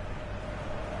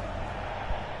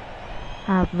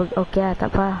 Okey lah,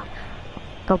 tak apa.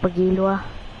 Kau pergi luar.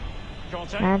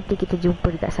 Conte. Nanti kita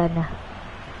jumpa dekat sana.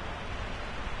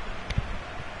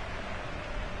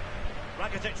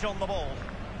 Rakitic on the ball.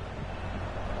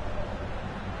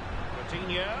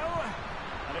 Coutinho.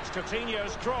 And it's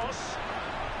Coutinho's cross.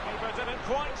 Keeper didn't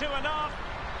quite do enough.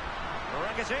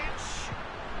 Rakitic.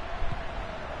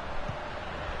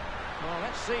 Well,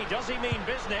 let's see. Does he mean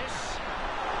business?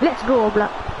 Let's go,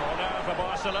 Oblak. Corner for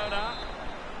Barcelona.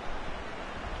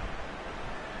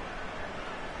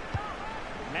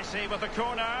 Messi with the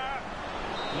corner.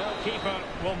 No keeper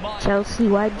will mark. Chelsea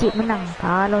wajib menang.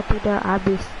 Kalau tidak,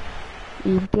 habis.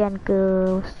 Impian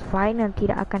ke final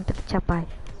tidak akan tercapai.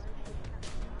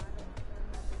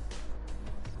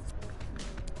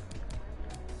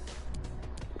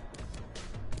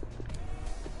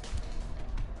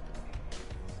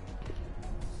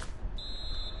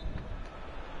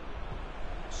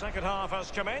 Second half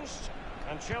has commenced,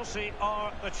 and Chelsea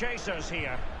are the chasers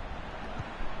here.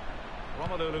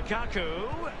 Romelu Lukaku,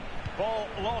 ball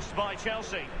lost by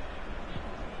Chelsea.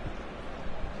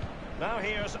 Now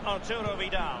here's Arturo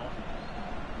Vidal.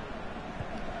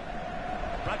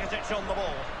 Rakitic on the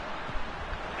ball.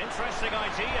 Interesting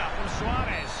idea from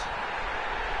Suarez.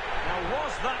 Now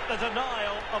was that the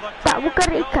denial of a Tak, bukan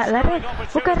red card lah, Red.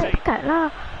 goal-scoring Bukan red opportunity? card lah.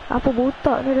 Apa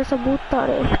butak ni, rasa butak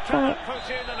red You card. cannot put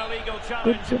in an illegal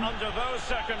challenge under those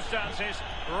circumstances.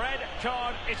 Red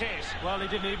card it is. Well, he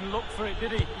didn't even look for it,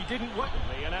 did he? He didn't wait.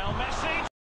 Lionel Messi.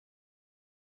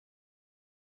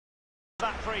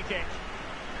 That free kick.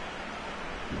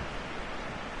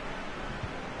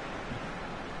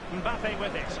 Mbappe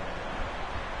with it.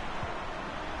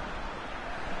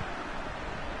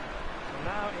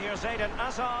 Now here's Eden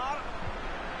Hazard.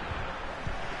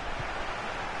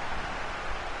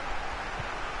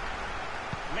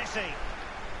 Messi.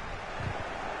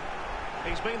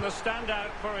 He's been the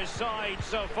standout for his side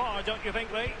so far, don't you think,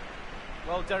 Lee?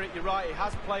 Well, Derek, you're right. He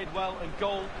has played well and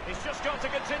goal. He's just got to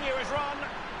continue his run.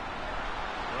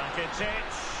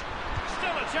 Rakitic.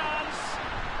 Still a chance.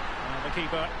 And the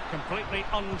keeper completely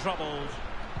untroubled.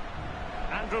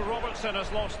 Andrew Robertson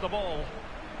has lost the ball.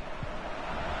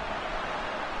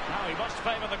 Now he must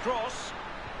favour the cross.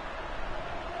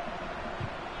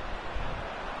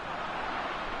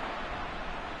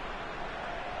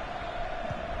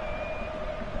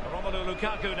 Romelu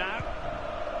Lukaku now.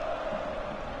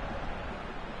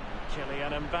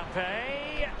 Kylian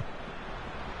Mbappe.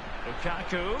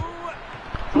 Lukaku.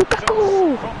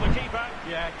 Lukaku! From the keeper.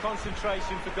 Yeah,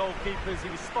 concentration for goalkeepers. He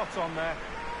was spot on there.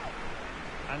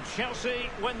 And Chelsea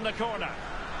win the corner.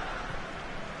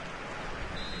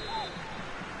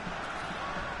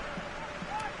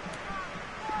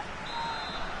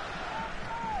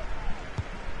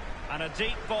 And a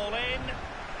deep ball in.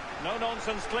 No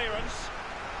nonsense clearance.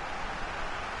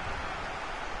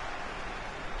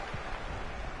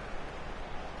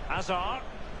 Hazard.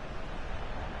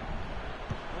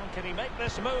 Well, can he make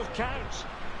this move count?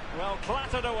 Well,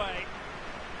 clattered away.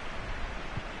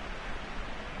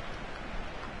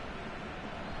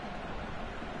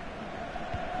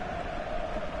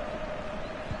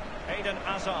 Eden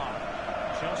Hazard.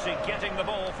 Chelsea getting the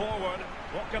ball forward.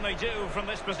 What can they do from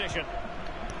this position?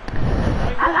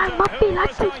 Alah, Mbappe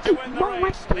latih sikit. Bang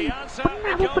mati.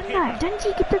 Penat. Janji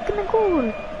kita kena gol.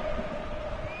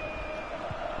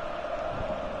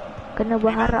 Kena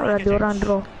berharap lah diorang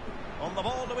draw. On the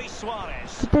ball, Luis Suarez.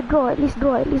 Kita draw, at least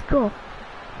draw.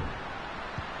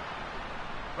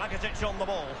 Rakitic on the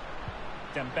ball.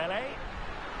 Dembele.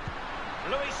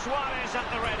 Luis Suarez at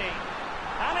the ready.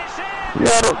 And it's in!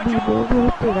 Ya Rabbi, bodoh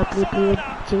betul lah play-play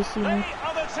Chelsea ni. They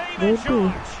are the team in Bodoh.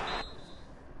 charge.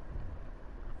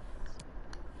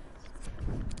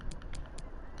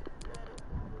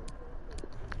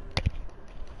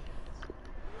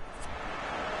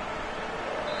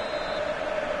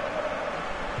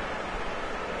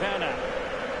 Werner.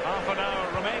 Half an hour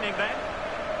remaining then.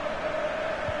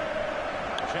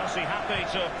 Chelsea happy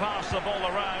to pass the ball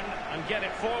around and get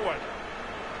it forward.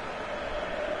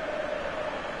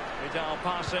 Vidal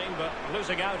passing, but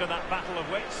losing out in that battle of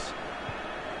wits.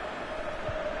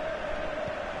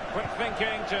 Quick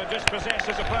thinking to dispossess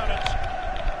his opponent.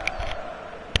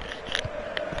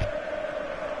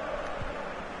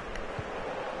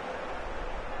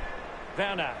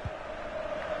 Werner.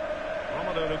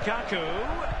 Romelu Lukaku.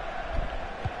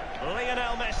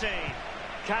 Lionel Messi.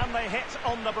 Can they hit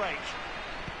on the break?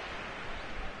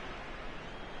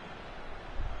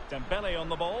 Dembele on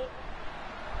the ball.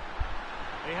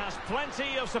 He has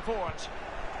plenty of support.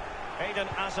 Eden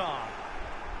Hazard.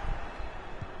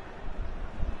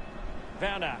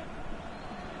 Werner.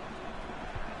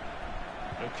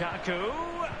 Lukaku.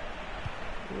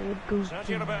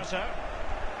 Sergio Roberto.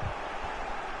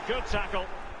 Good tackle.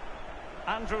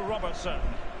 Andrew Robertson.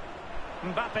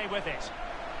 Mbappe with it.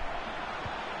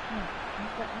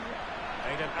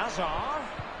 Eden Hazard.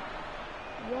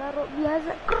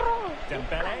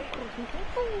 Dembele.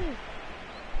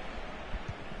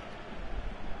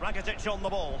 Rakitic on the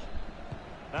ball.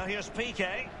 Now here's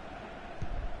Piqué.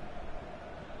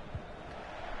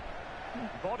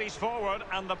 Bodies forward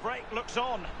and the break looks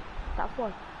on.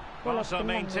 Barca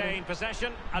maintain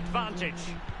possession,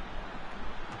 advantage.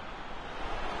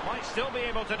 Might still be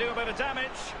able to do a bit of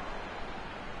damage.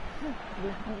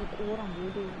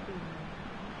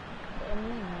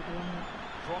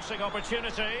 Crossing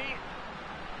opportunity.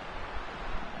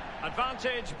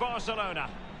 Advantage Barcelona.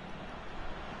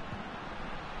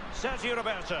 Sergio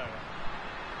Roberto.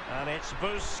 And it's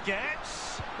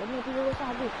Busquets. And in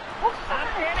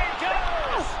it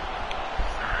goes!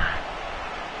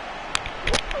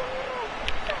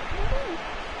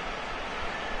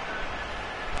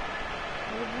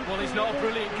 Well, it's not a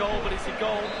brilliant goal, but it's a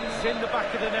goal. It's in the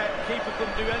back of the net. Keeper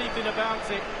couldn't do anything about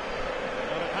it.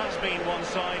 Well, it has been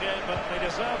one-sided, but they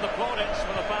deserve the plaudits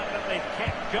for the fact that they've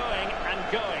kept going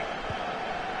and going.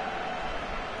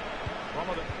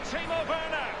 Timo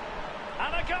Werner.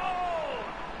 And a goal!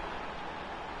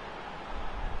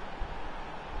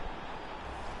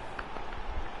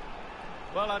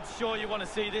 Well, I'm sure you want to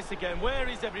see this again. Where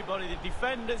is everybody? The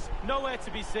defenders, nowhere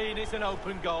to be seen. It's an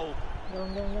open goal.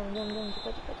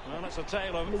 Well, it's a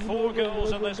tale of 4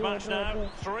 goals in this match now.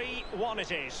 3-1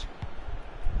 it is.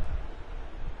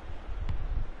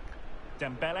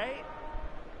 Dembele.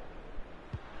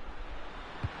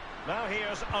 Now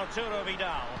here's Arturo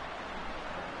Vidal.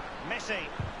 Messi.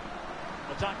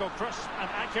 The tackle crisp and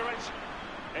accurate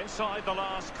inside the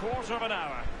last quarter of an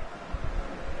hour.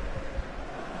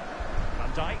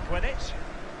 Van Dijk with it.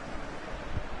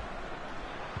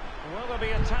 Will there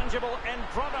be a tangible end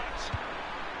product?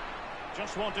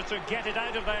 Just wanted to get it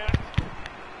out of there.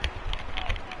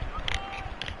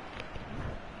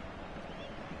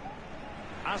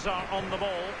 Hazard on the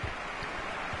ball.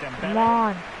 Dembele. Come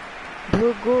on.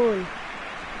 Blue goal.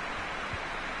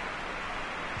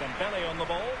 Dembele on the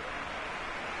ball.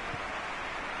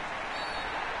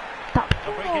 Tak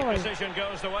The free kick goal. decision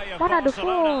goes the way of Mana ada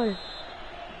Barcelona. goal?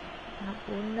 Nak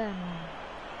pundan.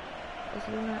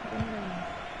 Barcelona nak pundan.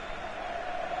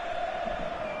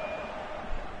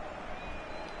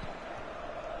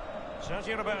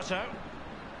 Sergio Roberto.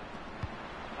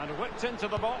 And whipped into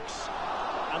the box.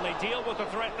 And they deal with the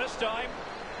threat this time.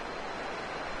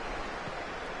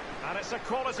 And it's a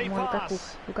quality Come on, Lukaku.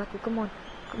 pass. Lukaku, come on.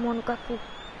 Come on, Lukaku.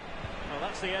 Well,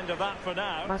 that's the end of that for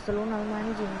now. Barcelona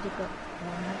manjing juga.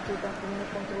 Nanti dah punya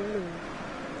controller.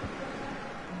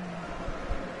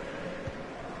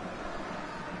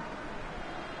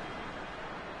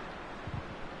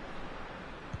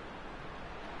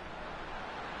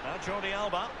 Now Jordi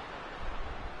Alba.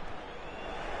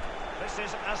 This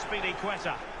is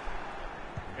Azpilicueta.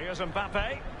 Here's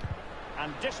Mbappe. And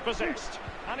dispossessed.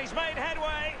 And he's made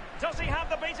headway. Does he have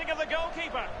the beating of the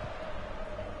goalkeeper?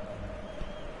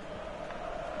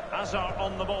 Hazard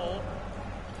on the ball.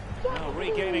 Now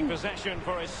regaining possession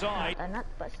for his side. Tak nak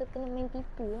terpaksa kena main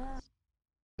tipu lah.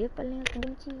 Dia paling aku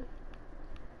benci.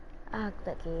 Aku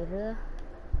tak kira.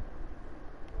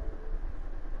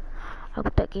 Aku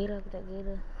tak kira.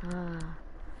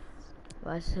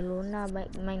 Barcelona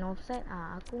baik main offside.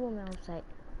 Aku pun main offside.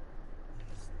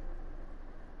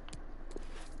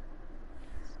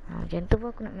 Macam tu pun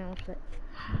aku nak main offside.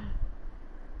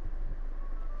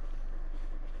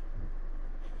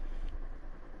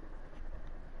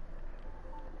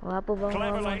 Oh, apa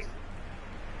bang?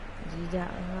 Jijak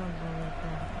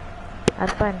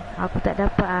Arfan, aku tak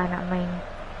dapat nak main.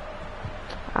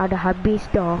 Dah habis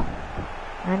dah.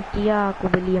 Nanti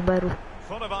aku beli yang baru.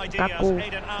 Full of ideas, Lukaku.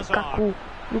 Eden Hazard. Lukaku.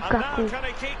 And now can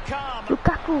he keep calm?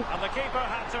 Lukaku. And the keeper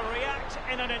had to react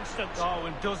in an instant. Oh,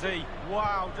 and does he?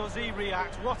 Wow, does he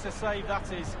react? What a save that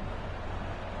is.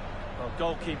 Well,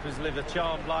 goalkeepers live a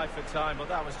charmed life at time, but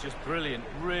that was just brilliant.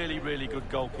 Really, really good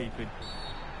goalkeeping.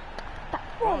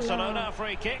 Barcelona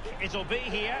free kick. It'll be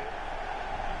here.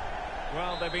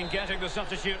 Well, they've been getting the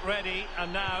substitute ready,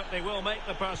 and now they will make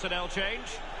the personnel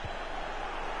change.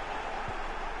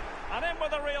 And in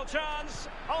with a real chance.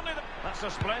 That's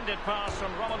a splendid pass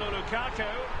from Romelu Lukaku.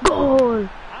 Gol.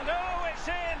 And oh, it's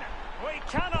in. We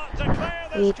cannot declare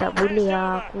this Tak contest boleh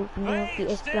over. aku punya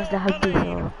They PS still Plus dah habis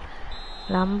believe.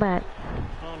 Lambat.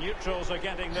 Well, neutrals are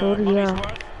getting their Sorry money's lah.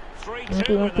 worth.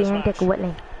 3-2 in this Nanti match. aku buat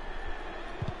lain.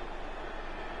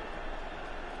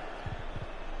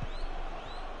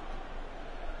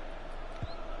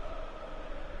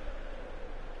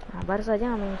 Barca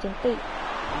jangan main cantik.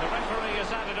 And the referee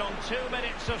has added on 2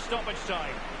 minutes of stoppage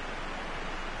time.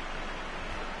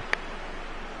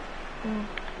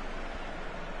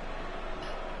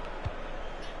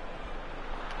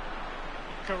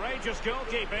 Courageous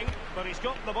goalkeeping, but he's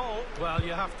got the ball. Well,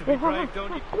 you have to be brave,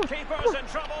 don't you? Keeper's in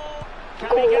trouble.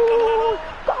 Can he get them level?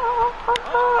 Oh,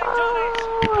 they've done it.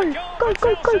 A goal for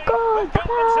Chelsea. They've got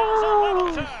themselves on level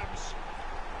terms.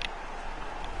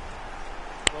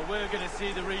 Well, we're going to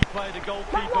see the replay. The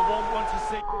goalkeeper won't want to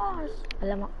see.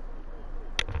 Alamak.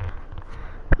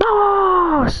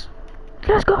 Vamos!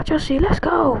 Let's go, Chelsea. Let's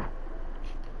go.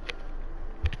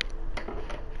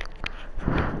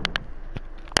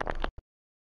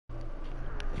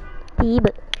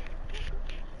 Tiba.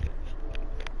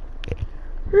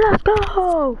 Let's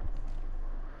go.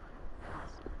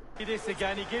 This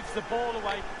again, he gives the ball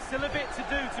away. Still a bit to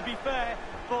do, to be fair,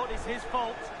 but it's his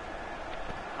fault.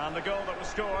 And the goal that was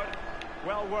scored,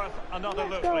 well worth another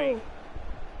Let's look, go. Lee.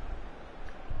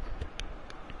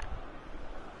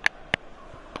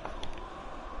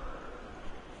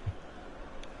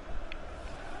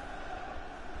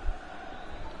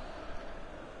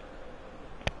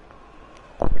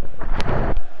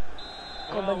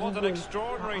 Well, what an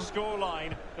extraordinary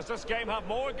scoreline. Does this game have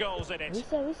more goals in it?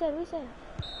 Whistle.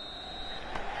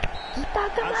 Kita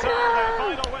akan And so the menang.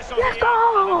 final whistle Let's here.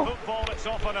 And in go. football, it's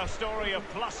often a story of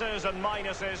pluses and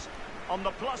minuses. On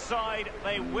the plus side,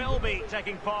 they will be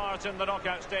taking part in the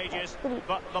knockout stages,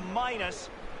 but the minus,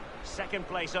 second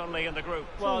place only in the group.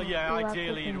 Well, yeah,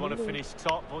 ideally you'd want to finish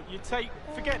top, but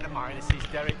forget the minuses,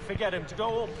 Derek. Forget them to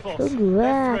go all plus. Tunggu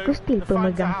lah, They're aku through, still the fans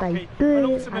are pemegang happy, title. and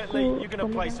ultimately Aku you're going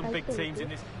to play pemegang some big title. teams in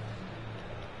this.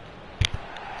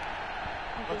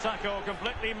 The tackle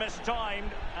completely mistimed,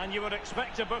 and you would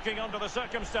expect a booking under the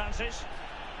circumstances.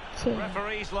 Cik.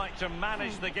 Referees like to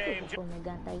manage the game.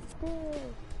 Pemegang title.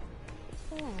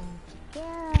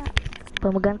 Ya.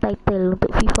 Pemegang title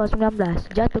untuk FIFA 19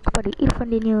 jatuh kepada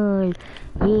Irfan Daniel.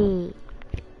 Yeay.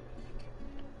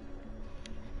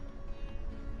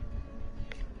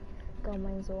 Kau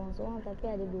main seorang-seorang tapi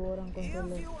ada 2 orang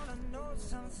controller.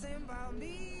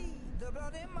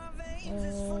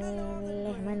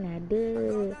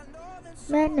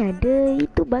 Mana ada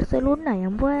itu Barcelona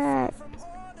yang buat.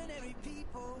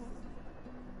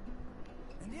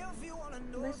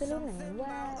 Barcelona yang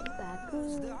buat, bukan aku.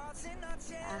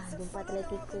 Jumpa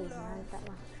Atletico, mantap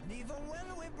lah.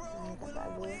 Mantap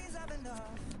bagus.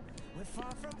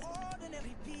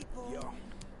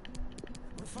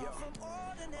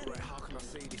 Right, how can I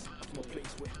say this? From a place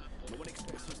where no one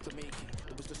expects us to make it.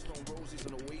 There was the Stone Roses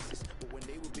and Oasis, but when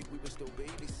they were big, we were still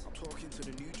babies. I'm talking to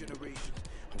the new generation,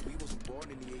 and we wasn't born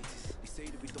in the 80s. They say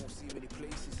that we don't see many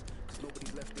places, cause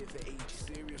nobody's left there for ages.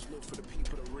 Serious love for the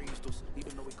people that raised us,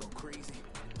 even though it got crazy.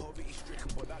 Poverty stricken,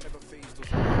 but that never fazed us.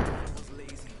 I was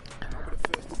lazy. Now we're the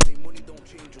first to say money don't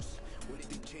change us. Well, it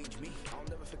didn't change me. I'll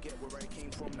never forget where I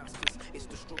came from. That's cause it's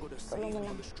the struggle that saved me.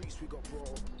 On the streets we got brought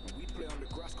up. We play on the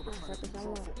grass, cause we're trying to be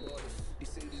pro footballers. They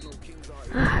say there's no kings out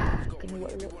here. We've got money,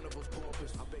 every one of us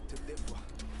paupers. I beg to differ,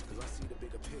 cause I see the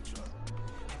bigger picture.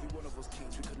 Every one of us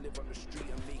kings, we could live on the street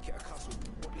and make it a castle.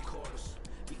 What they call us.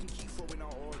 We can keep throwing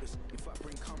out orders. If I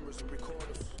bring cameras and record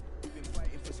us. We've been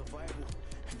fighting for survival,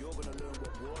 and you're gonna learn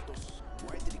what war does.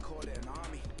 Why did he call it an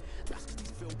army? That's cause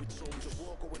he's filled with souls. A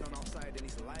war going on outside in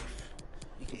his life.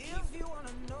 You can keep.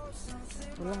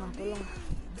 Tolong.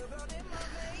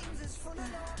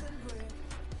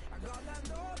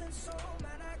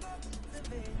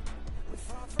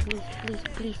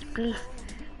 Please.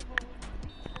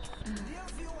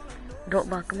 Drop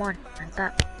bar, come on.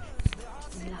 Mantap.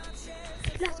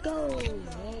 Let's go.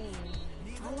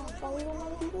 Alah, kau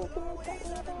memang tidur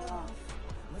kena tak merah.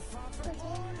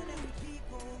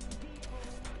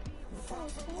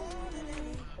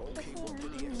 Okay, what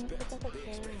did he expect? They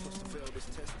expect us to fail this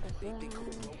test. They think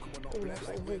we're broken, we're not.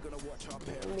 blessed. We're gonna watch our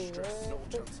parents stress, no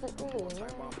chance. One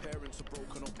time our parents are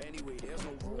broken up anyway, there's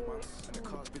no romance. And the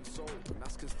car's been sold, and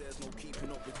that's cause there's no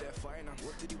keeping up with their finance.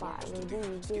 What did he want us to do?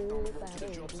 Skip down the road to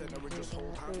the job centre and just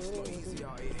hold hands. Not easy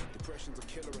out here. Depression's a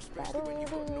killer, especially when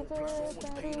you've got no plan. So much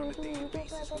pain on a daily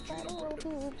basis. Would you not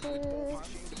rather move?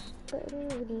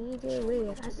 DJ weh,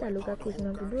 asal Lukaku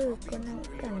 92 kau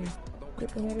naikkan dia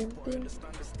punya rating.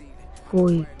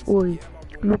 Oi,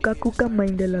 Lukaku kan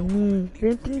main dalam ni,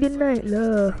 rating dia naik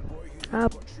lah.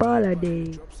 Apalah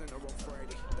deh.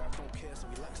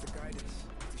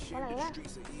 Mana ya?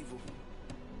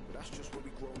 That's just where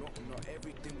we grown up. Not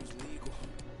everything was legal,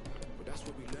 but that's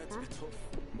where we learned to be tough.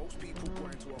 Most people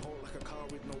grind to a hole like a car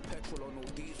with no petrol or no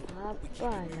diesel.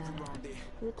 Apalah,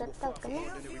 you tak tahu kan?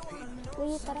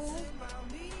 Wih, taruh main.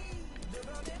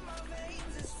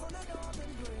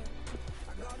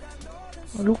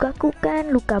 Lukaku kan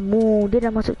Lukamu, dia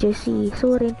dah masuk Chelsea,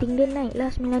 so rating dia naik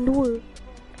lah 92.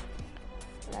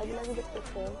 Lagi-lagi dia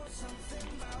perform.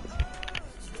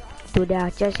 Tu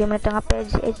dah, Chelsea menang tengah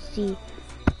PSG.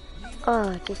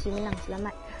 Oh, Chelsea menang,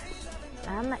 selamat.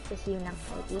 Selamat Chelsea menang.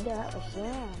 Oh tidak,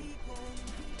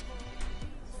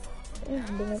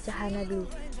 dengan Cahanaglu.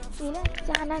 Yelah,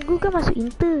 Cahanaglu kan masuk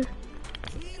Inter.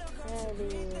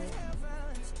 Aduh.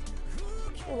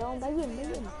 Orang Bayern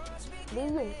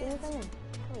sini sana.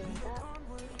 Oh, tak.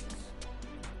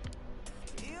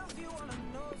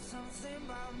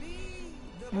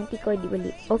 Nanti kau edit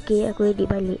balik. Okey, aku edit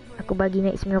balik. Aku bagi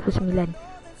naik 99.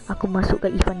 Aku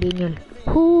masukkan Ivan Daniel.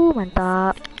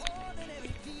 Mantap.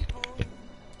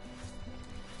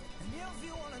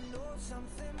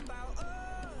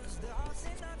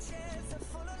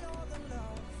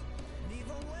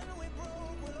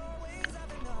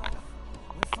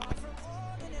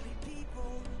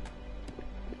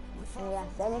 Ya,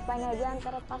 semifinal di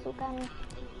antara pasukan.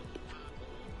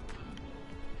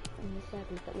 Bisa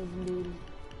kita legendary.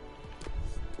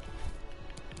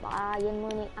 Bayern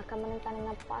Munich akan menentang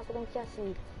dengan pasukan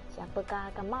Chelsea.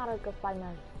 Siapakah akan marah ke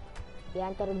final? Di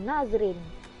antara Nazrin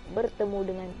bertemu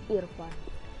dengan Irfan.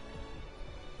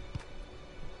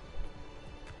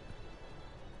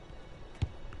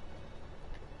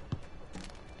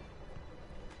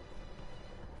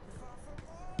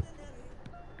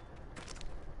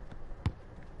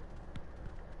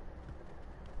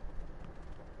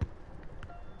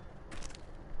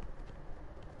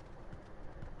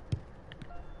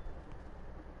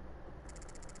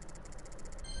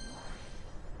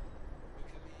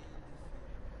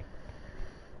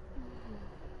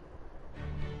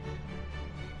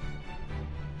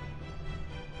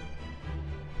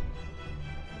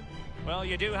 Well,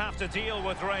 you do have to deal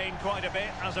with rain quite a bit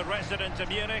as a resident of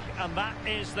Munich, and that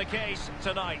is the case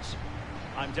tonight.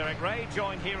 I'm Derek Ray,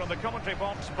 joined here on the commentary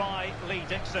box by Lee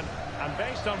Dixon. And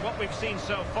based on what we've seen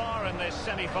so far in this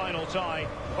semi-final tie,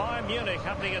 Bayern Munich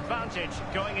have the advantage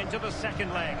going into the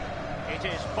second leg. It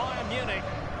is Bayern Munich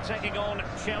taking on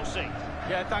Chelsea.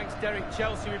 Yeah, thanks, Derek.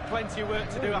 Chelsea with plenty of work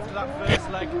to do after that first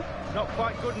leg. Not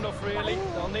quite good enough, really.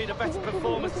 They'll need a better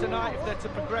performance tonight if they're to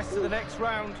progress to the next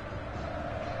round.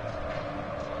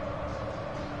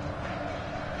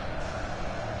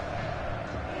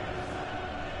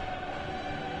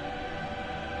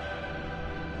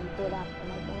 Itulah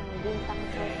pemain-pemain bintang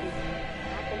Chelsea.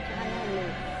 Akan Cahanaglu,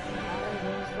 Aaron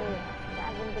Ramsey,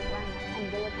 David De Bruyne,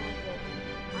 Angelo Cancel,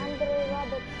 Andre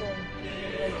Robertson,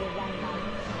 Roger Van Dijk,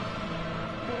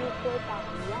 Philip Keita,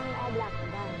 Jan Oblak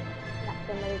dan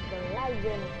Captain America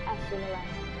Legend Arsenal,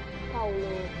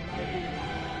 Paulo Maldini.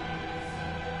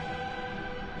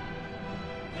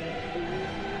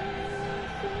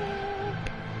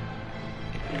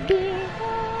 Game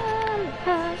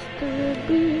has to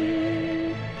be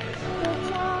the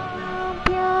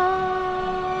champion.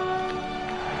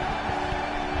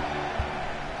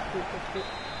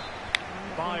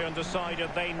 Bayern decided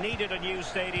they needed a new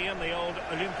stadium. The old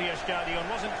Olympiastadion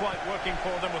wasn't quite working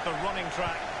for them with the running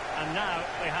track, and now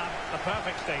they have the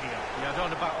perfect stadium. Yeah, I don't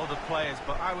know about other players,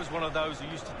 but I was one of those who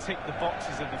used to tick the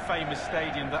boxes of the famous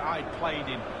stadium that I played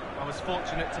in. I was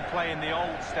fortunate to play in the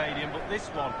old stadium, but this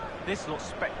looks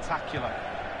spectacular.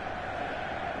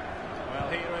 Well,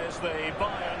 here is the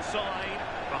Bayern side.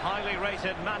 The highly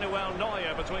rated Manuel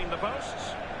Neuer between the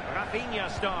posts. Rafinha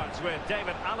starts with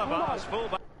David Alaba as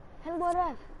fullback. Handball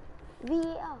ref.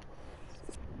 VAR.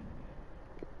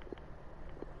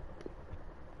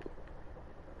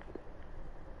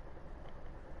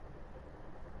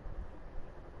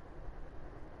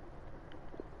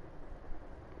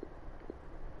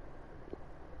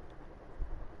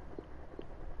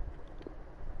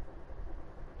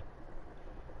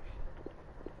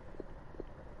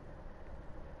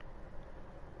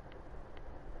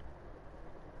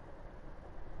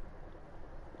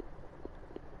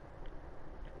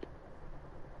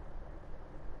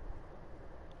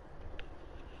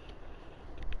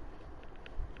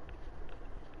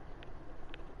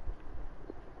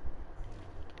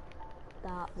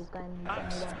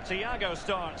 Thiago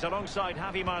starts alongside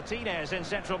Javi Martinez in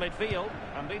central midfield,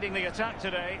 and leading the attack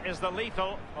today is the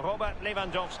lethal Robert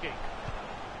Lewandowski.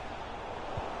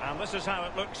 And this is how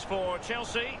it looks for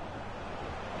Chelsea.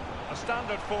 A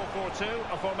standard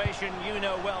 4-4-2, a formation you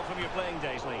know well from your playing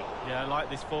days, Lee. Yeah, I like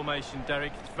this formation,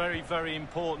 Derek. It's very, very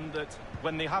important that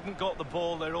when they haven't got the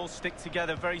ball, they all stick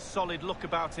together. Very solid look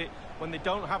about it. When they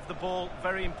don't have the ball,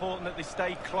 very important that they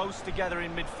stay close together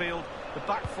in midfield. The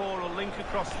back four will link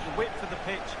across the width of the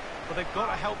pitch, but they've got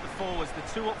to help the forwards. The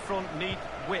two up front need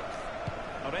width.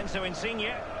 Lorenzo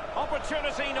Insigne.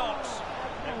 Opportunity knocks.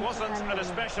 It wasn't an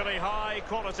especially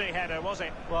high-quality header, was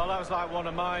it? Well, that was like one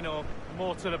of mine, or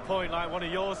more to the point, like one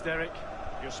of yours, Derek.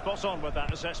 You're spot on with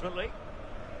that assessment, Lee.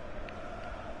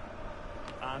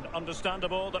 And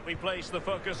understandable that we place the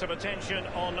focus of attention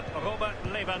on Robert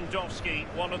Lewandowski,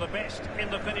 one of the best in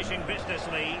the finishing business,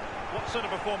 Lee. What sort of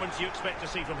performance do you expect to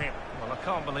see from him? Well, I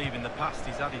can't believe in the past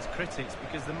he's had his critics,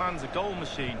 because the man's a goal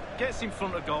machine. Gets in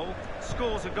front of goal,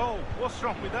 scores a goal. What's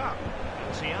wrong with that?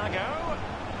 And Thiago.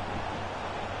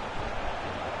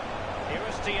 Here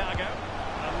is Thiago.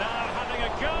 And now having a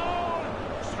go.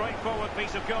 Straightforward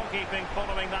piece of goalkeeping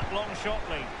following that long shot,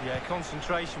 Lee. Yeah,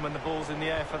 concentration when the ball's in the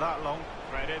air for that long.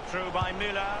 Threaded through by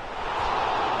Müller.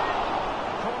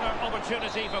 Corner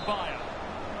opportunity for Bayern.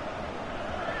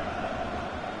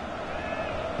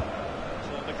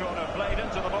 So the corner played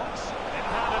into the box. It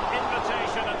had an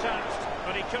invitation attached,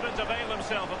 but he couldn't avail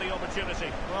himself of the opportunity.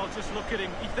 Well, just look at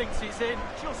him. He thinks it's in,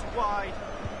 just wide.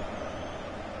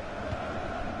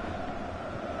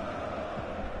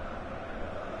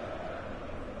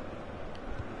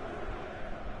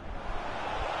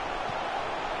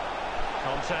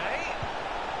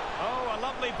 Oh, a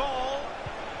lovely ball.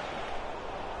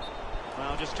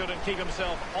 Well, just couldn't keep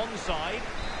himself onside.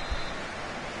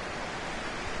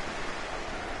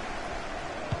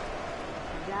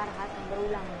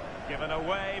 Given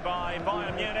away by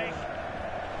Bayern Munich.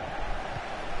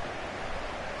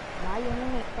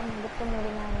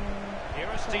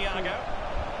 Here is Thiago.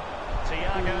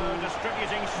 Thiago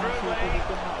distributing shrewdly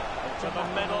to the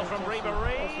middle from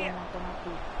Ribéry.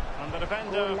 And the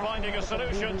defender finding a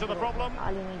solution to the problem.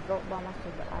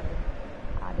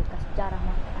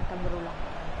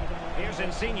 Here's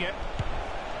Insigne.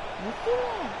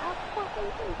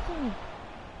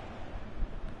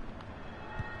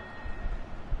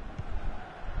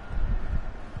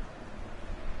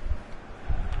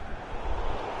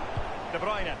 De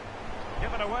Bruyne.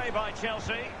 Given away by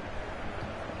Chelsea.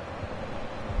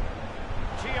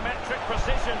 Geometric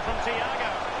precision from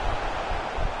Thiago.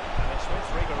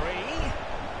 With Ribéry.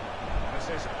 This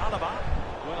is Alaba.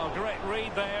 Well, great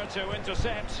read there to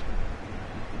intercept.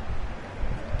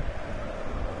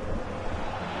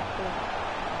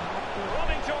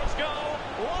 Running towards goal.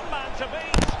 One man to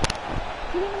beat.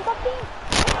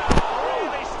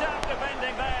 Really stout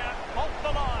defending there. Off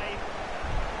the line.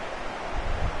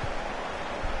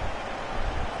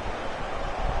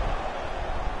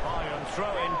 Bayern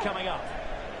throw-in coming up.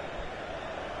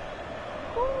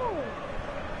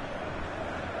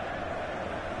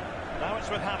 Now it's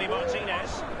with Javi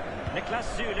Martinez. Niklas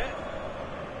Süle.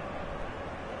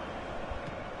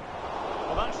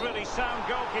 Well, that's really sound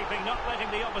goalkeeping, not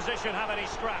letting the opposition have any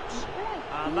scraps.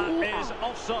 And that is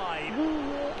offside.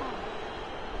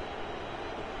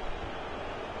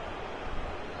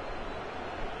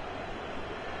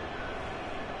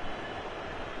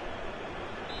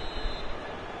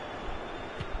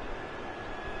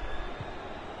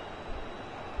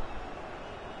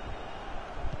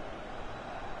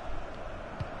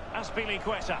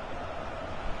 Azpilicueta.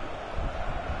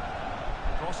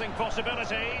 Crossing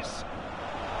possibilities.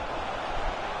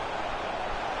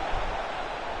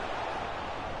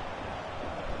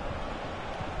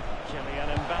 Kylian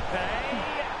Mbappe.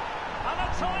 And a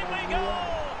timely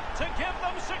goal to give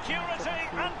them security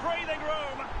and breathing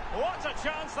room. What a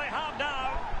chance they have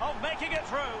now of making it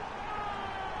through.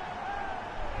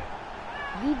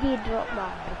 Gigi drop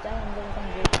bang, percaya yang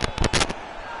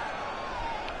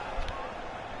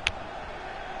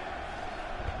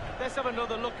Let's have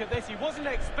another look at this. He wasn't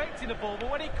expecting the ball, but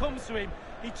when it comes to him,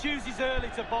 he chooses early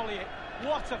to volley it.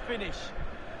 What a finish.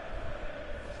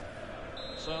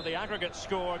 So the aggregate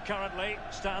score currently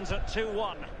stands at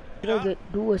 2-1. Aggregate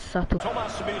 2-1.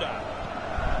 Thomas Müller.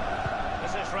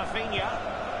 This is Rafinha.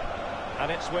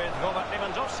 And it's with Robert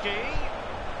Lewandowski.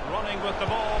 Running with the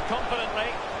ball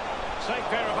confidently. Safe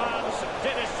pair of hands,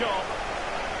 did his job.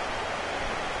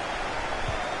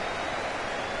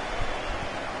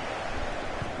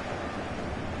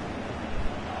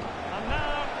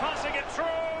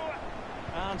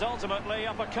 And ultimately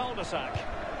up a cul-de-sac.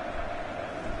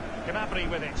 Gnabry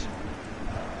with it.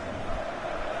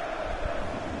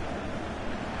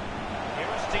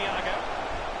 Thiago.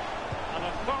 An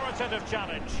authoritative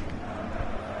challenge.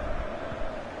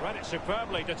 Read it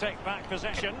superbly to take back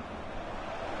possession.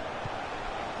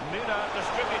 Müller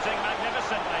distributing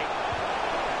magnificently.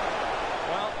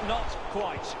 Well, not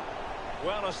quite.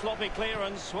 Well, a sloppy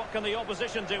clearance. What can the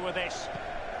opposition do with this?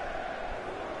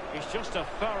 He's just a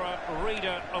thorough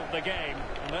reader of the game.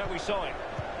 And there we saw it.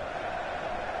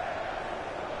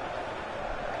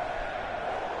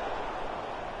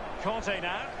 Conte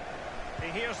now.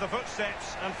 He hears the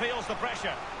footsteps and feels the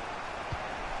pressure.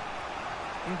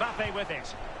 Mbappe with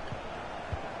it.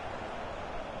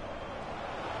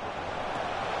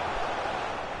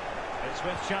 It's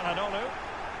with Çalhanoğlu.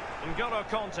 N'Golo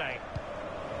Conte.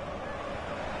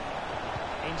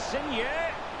 Insigne.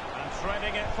 And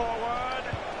threading it forward.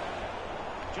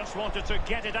 Just wanted to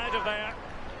get it out of there.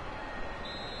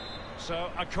 So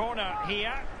a corner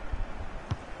here.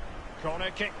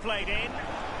 Corner kick played in.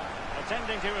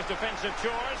 Attending to his defensive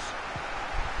chores.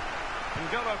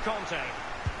 N'Golo Conte.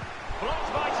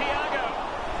 Blocked by Thiago.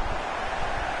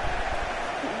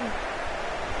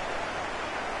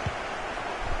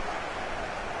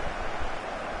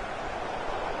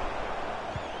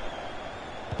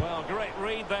 Well, great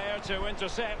read there to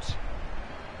intercept.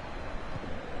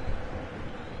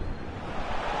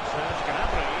 Serge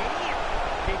Gnabry.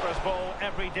 Keeper's ball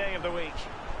every day of the week.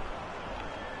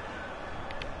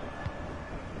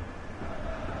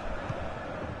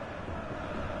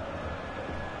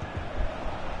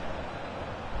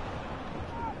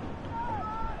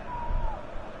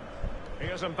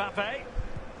 Here's Mbappe.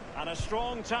 And a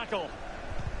strong tackle.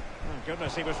 Oh,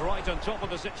 goodness, he was right on top of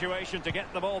the situation to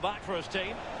get the ball back for his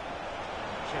team.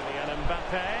 Kylian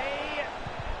Mbappe.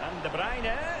 And De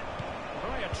Bruyne. A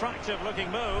very attractive looking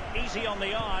move. Easy on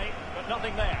the eye, but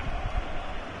nothing there.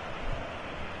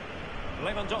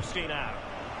 Lewandowski now.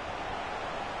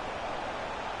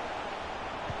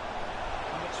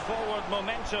 And it's forward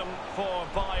momentum for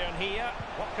Bayern here.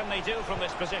 What can they do from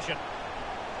this position?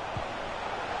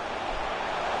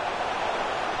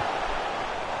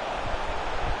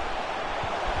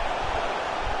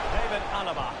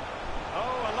 Alaba.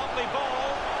 Oh, a lovely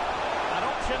ball. And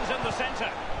options in the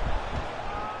centre.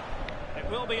 It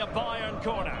will be a Bayern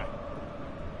corner.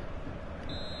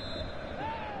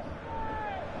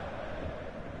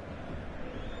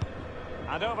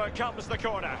 And over comes the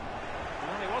corner.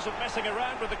 Well, he wasn't messing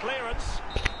around with the clearance.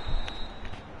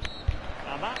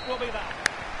 And that will be that.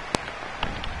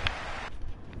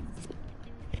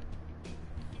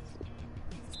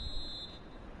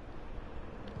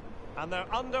 And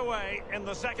they're underway in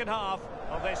the second half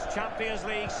of this Champions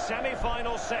League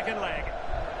semi-final second leg.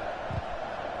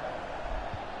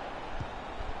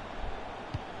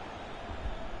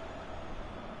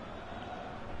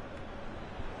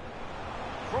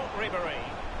 Front Ribéry.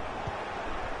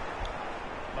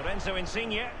 Lorenzo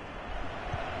Insigne.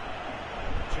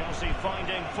 Chelsea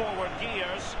finding forward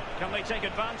gears. Can they take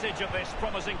advantage of this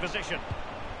promising position?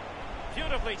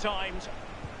 Beautifully timed.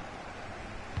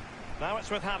 Now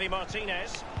it's with Javi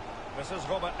Martinez. This is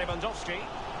Robert Lewandowski.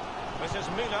 This is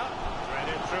Müller.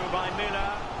 Threaded through by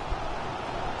Müller.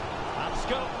 And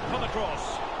scope for the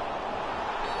cross.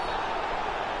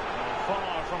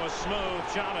 Far from a smooth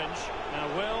challenge. Now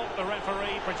will the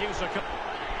referee produce a...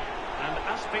 And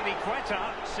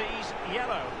Azpilicueta sees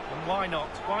yellow. And why not?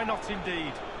 Why not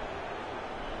indeed?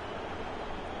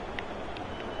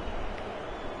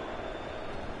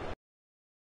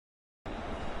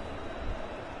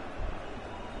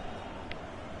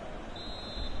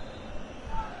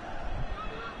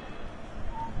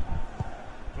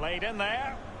 Played in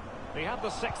there. He had the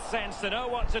sixth sense to know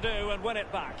what to do and win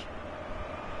it back.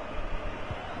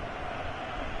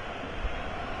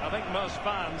 I think most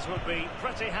fans would be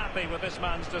pretty happy with this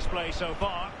man's display so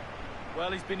far.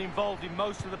 Well, he's been involved in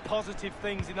most of the positive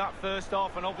things in that first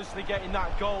half, and obviously getting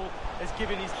that goal has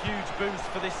given his huge boost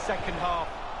for this second half.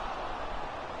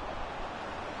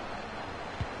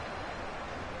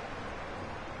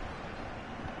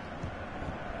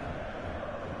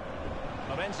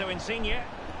 Lorenzo Insigne.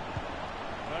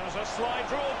 There's a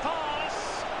slide rule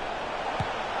pass.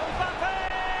 Mbappe!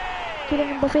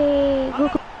 Kylian Mbappe.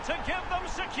 Good. To give them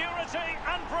security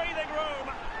and breathing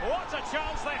room. What a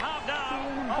chance they have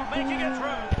now of making it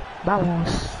through.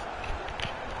 Vamos.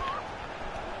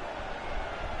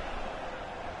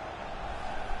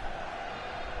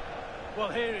 Well,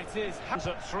 here it is. Hands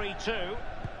at 3-2.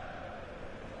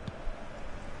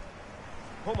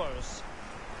 Hummels.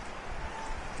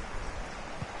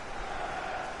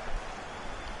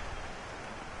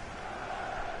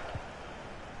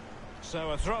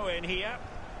 So a throw in here.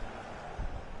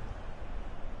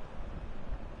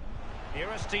 Here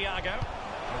is Thiago.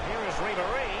 Well, here is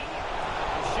Ribéry.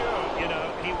 I'm sure, you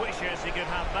know, he wishes he could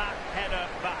have that header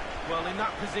back. Well, in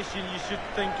that position, you should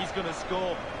think he's going to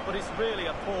score, but it's really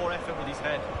a poor effort with his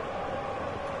head.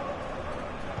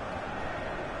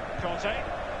 Conte,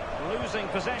 losing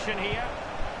possession here.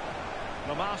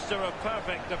 The master of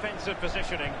perfect defensive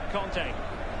positioning, Conte.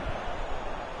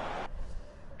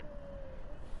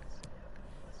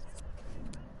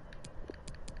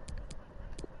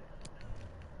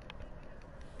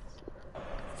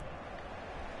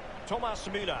 Thomas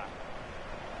Müller.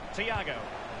 Thiago.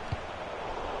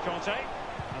 Conte.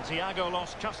 And Thiago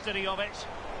lost custody of it.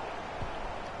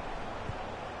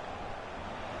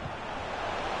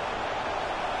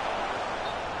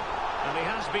 And he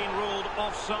has been ruled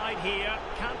offside here.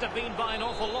 Can't have been by an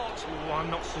awful lot. Ooh, I'm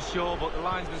not so sure, but the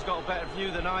linesman's got a better view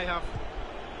than I have.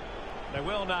 They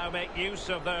will now make use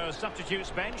of their substitutes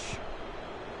bench.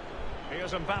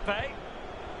 Here's Mbappe.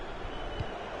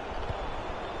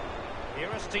 Here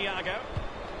is Thiago.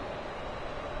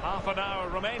 Half an hour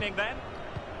remaining then.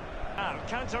 Now,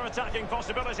 counter-attacking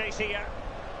possibilities here.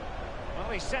 Well,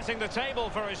 he's setting the table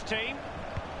for his team.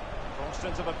 Crossed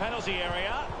into the penalty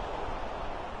area.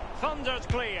 Thundered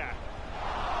clear.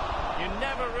 You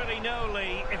never really know,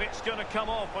 Lee, if it's going to come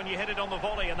off when you hit it on the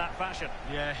volley in that fashion.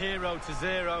 Yeah,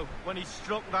 0-0. When he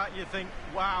struck that, you think,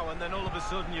 wow, and then all of a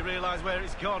sudden you realise where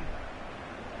it's gone.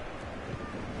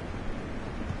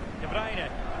 De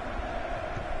Bruyne.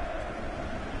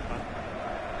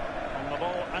 On the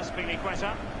ball,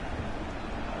 Azpilicueta.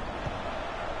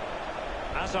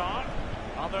 Hazard.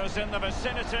 Others in the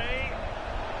vicinity.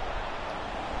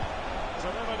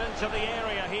 Delivered into the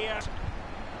area here.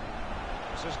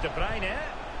 This is De Bruyne.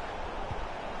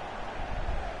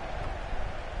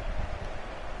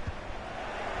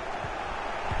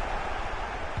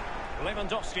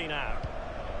 Lewandowski now.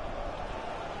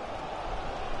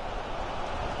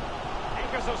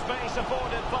 Acres of space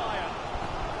afforded Bayern.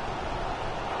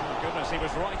 Oh, goodness, he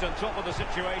was right on top of the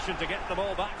situation to get the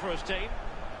ball back for his team.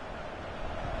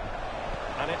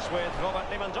 And it's with Robert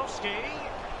Lewandowski.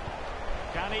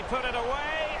 Can he put it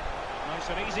away? Nice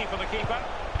and easy for the keeper.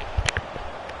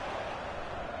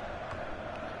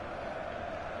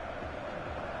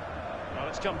 Well,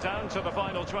 it's come down to the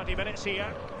final 20 minutes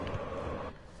here.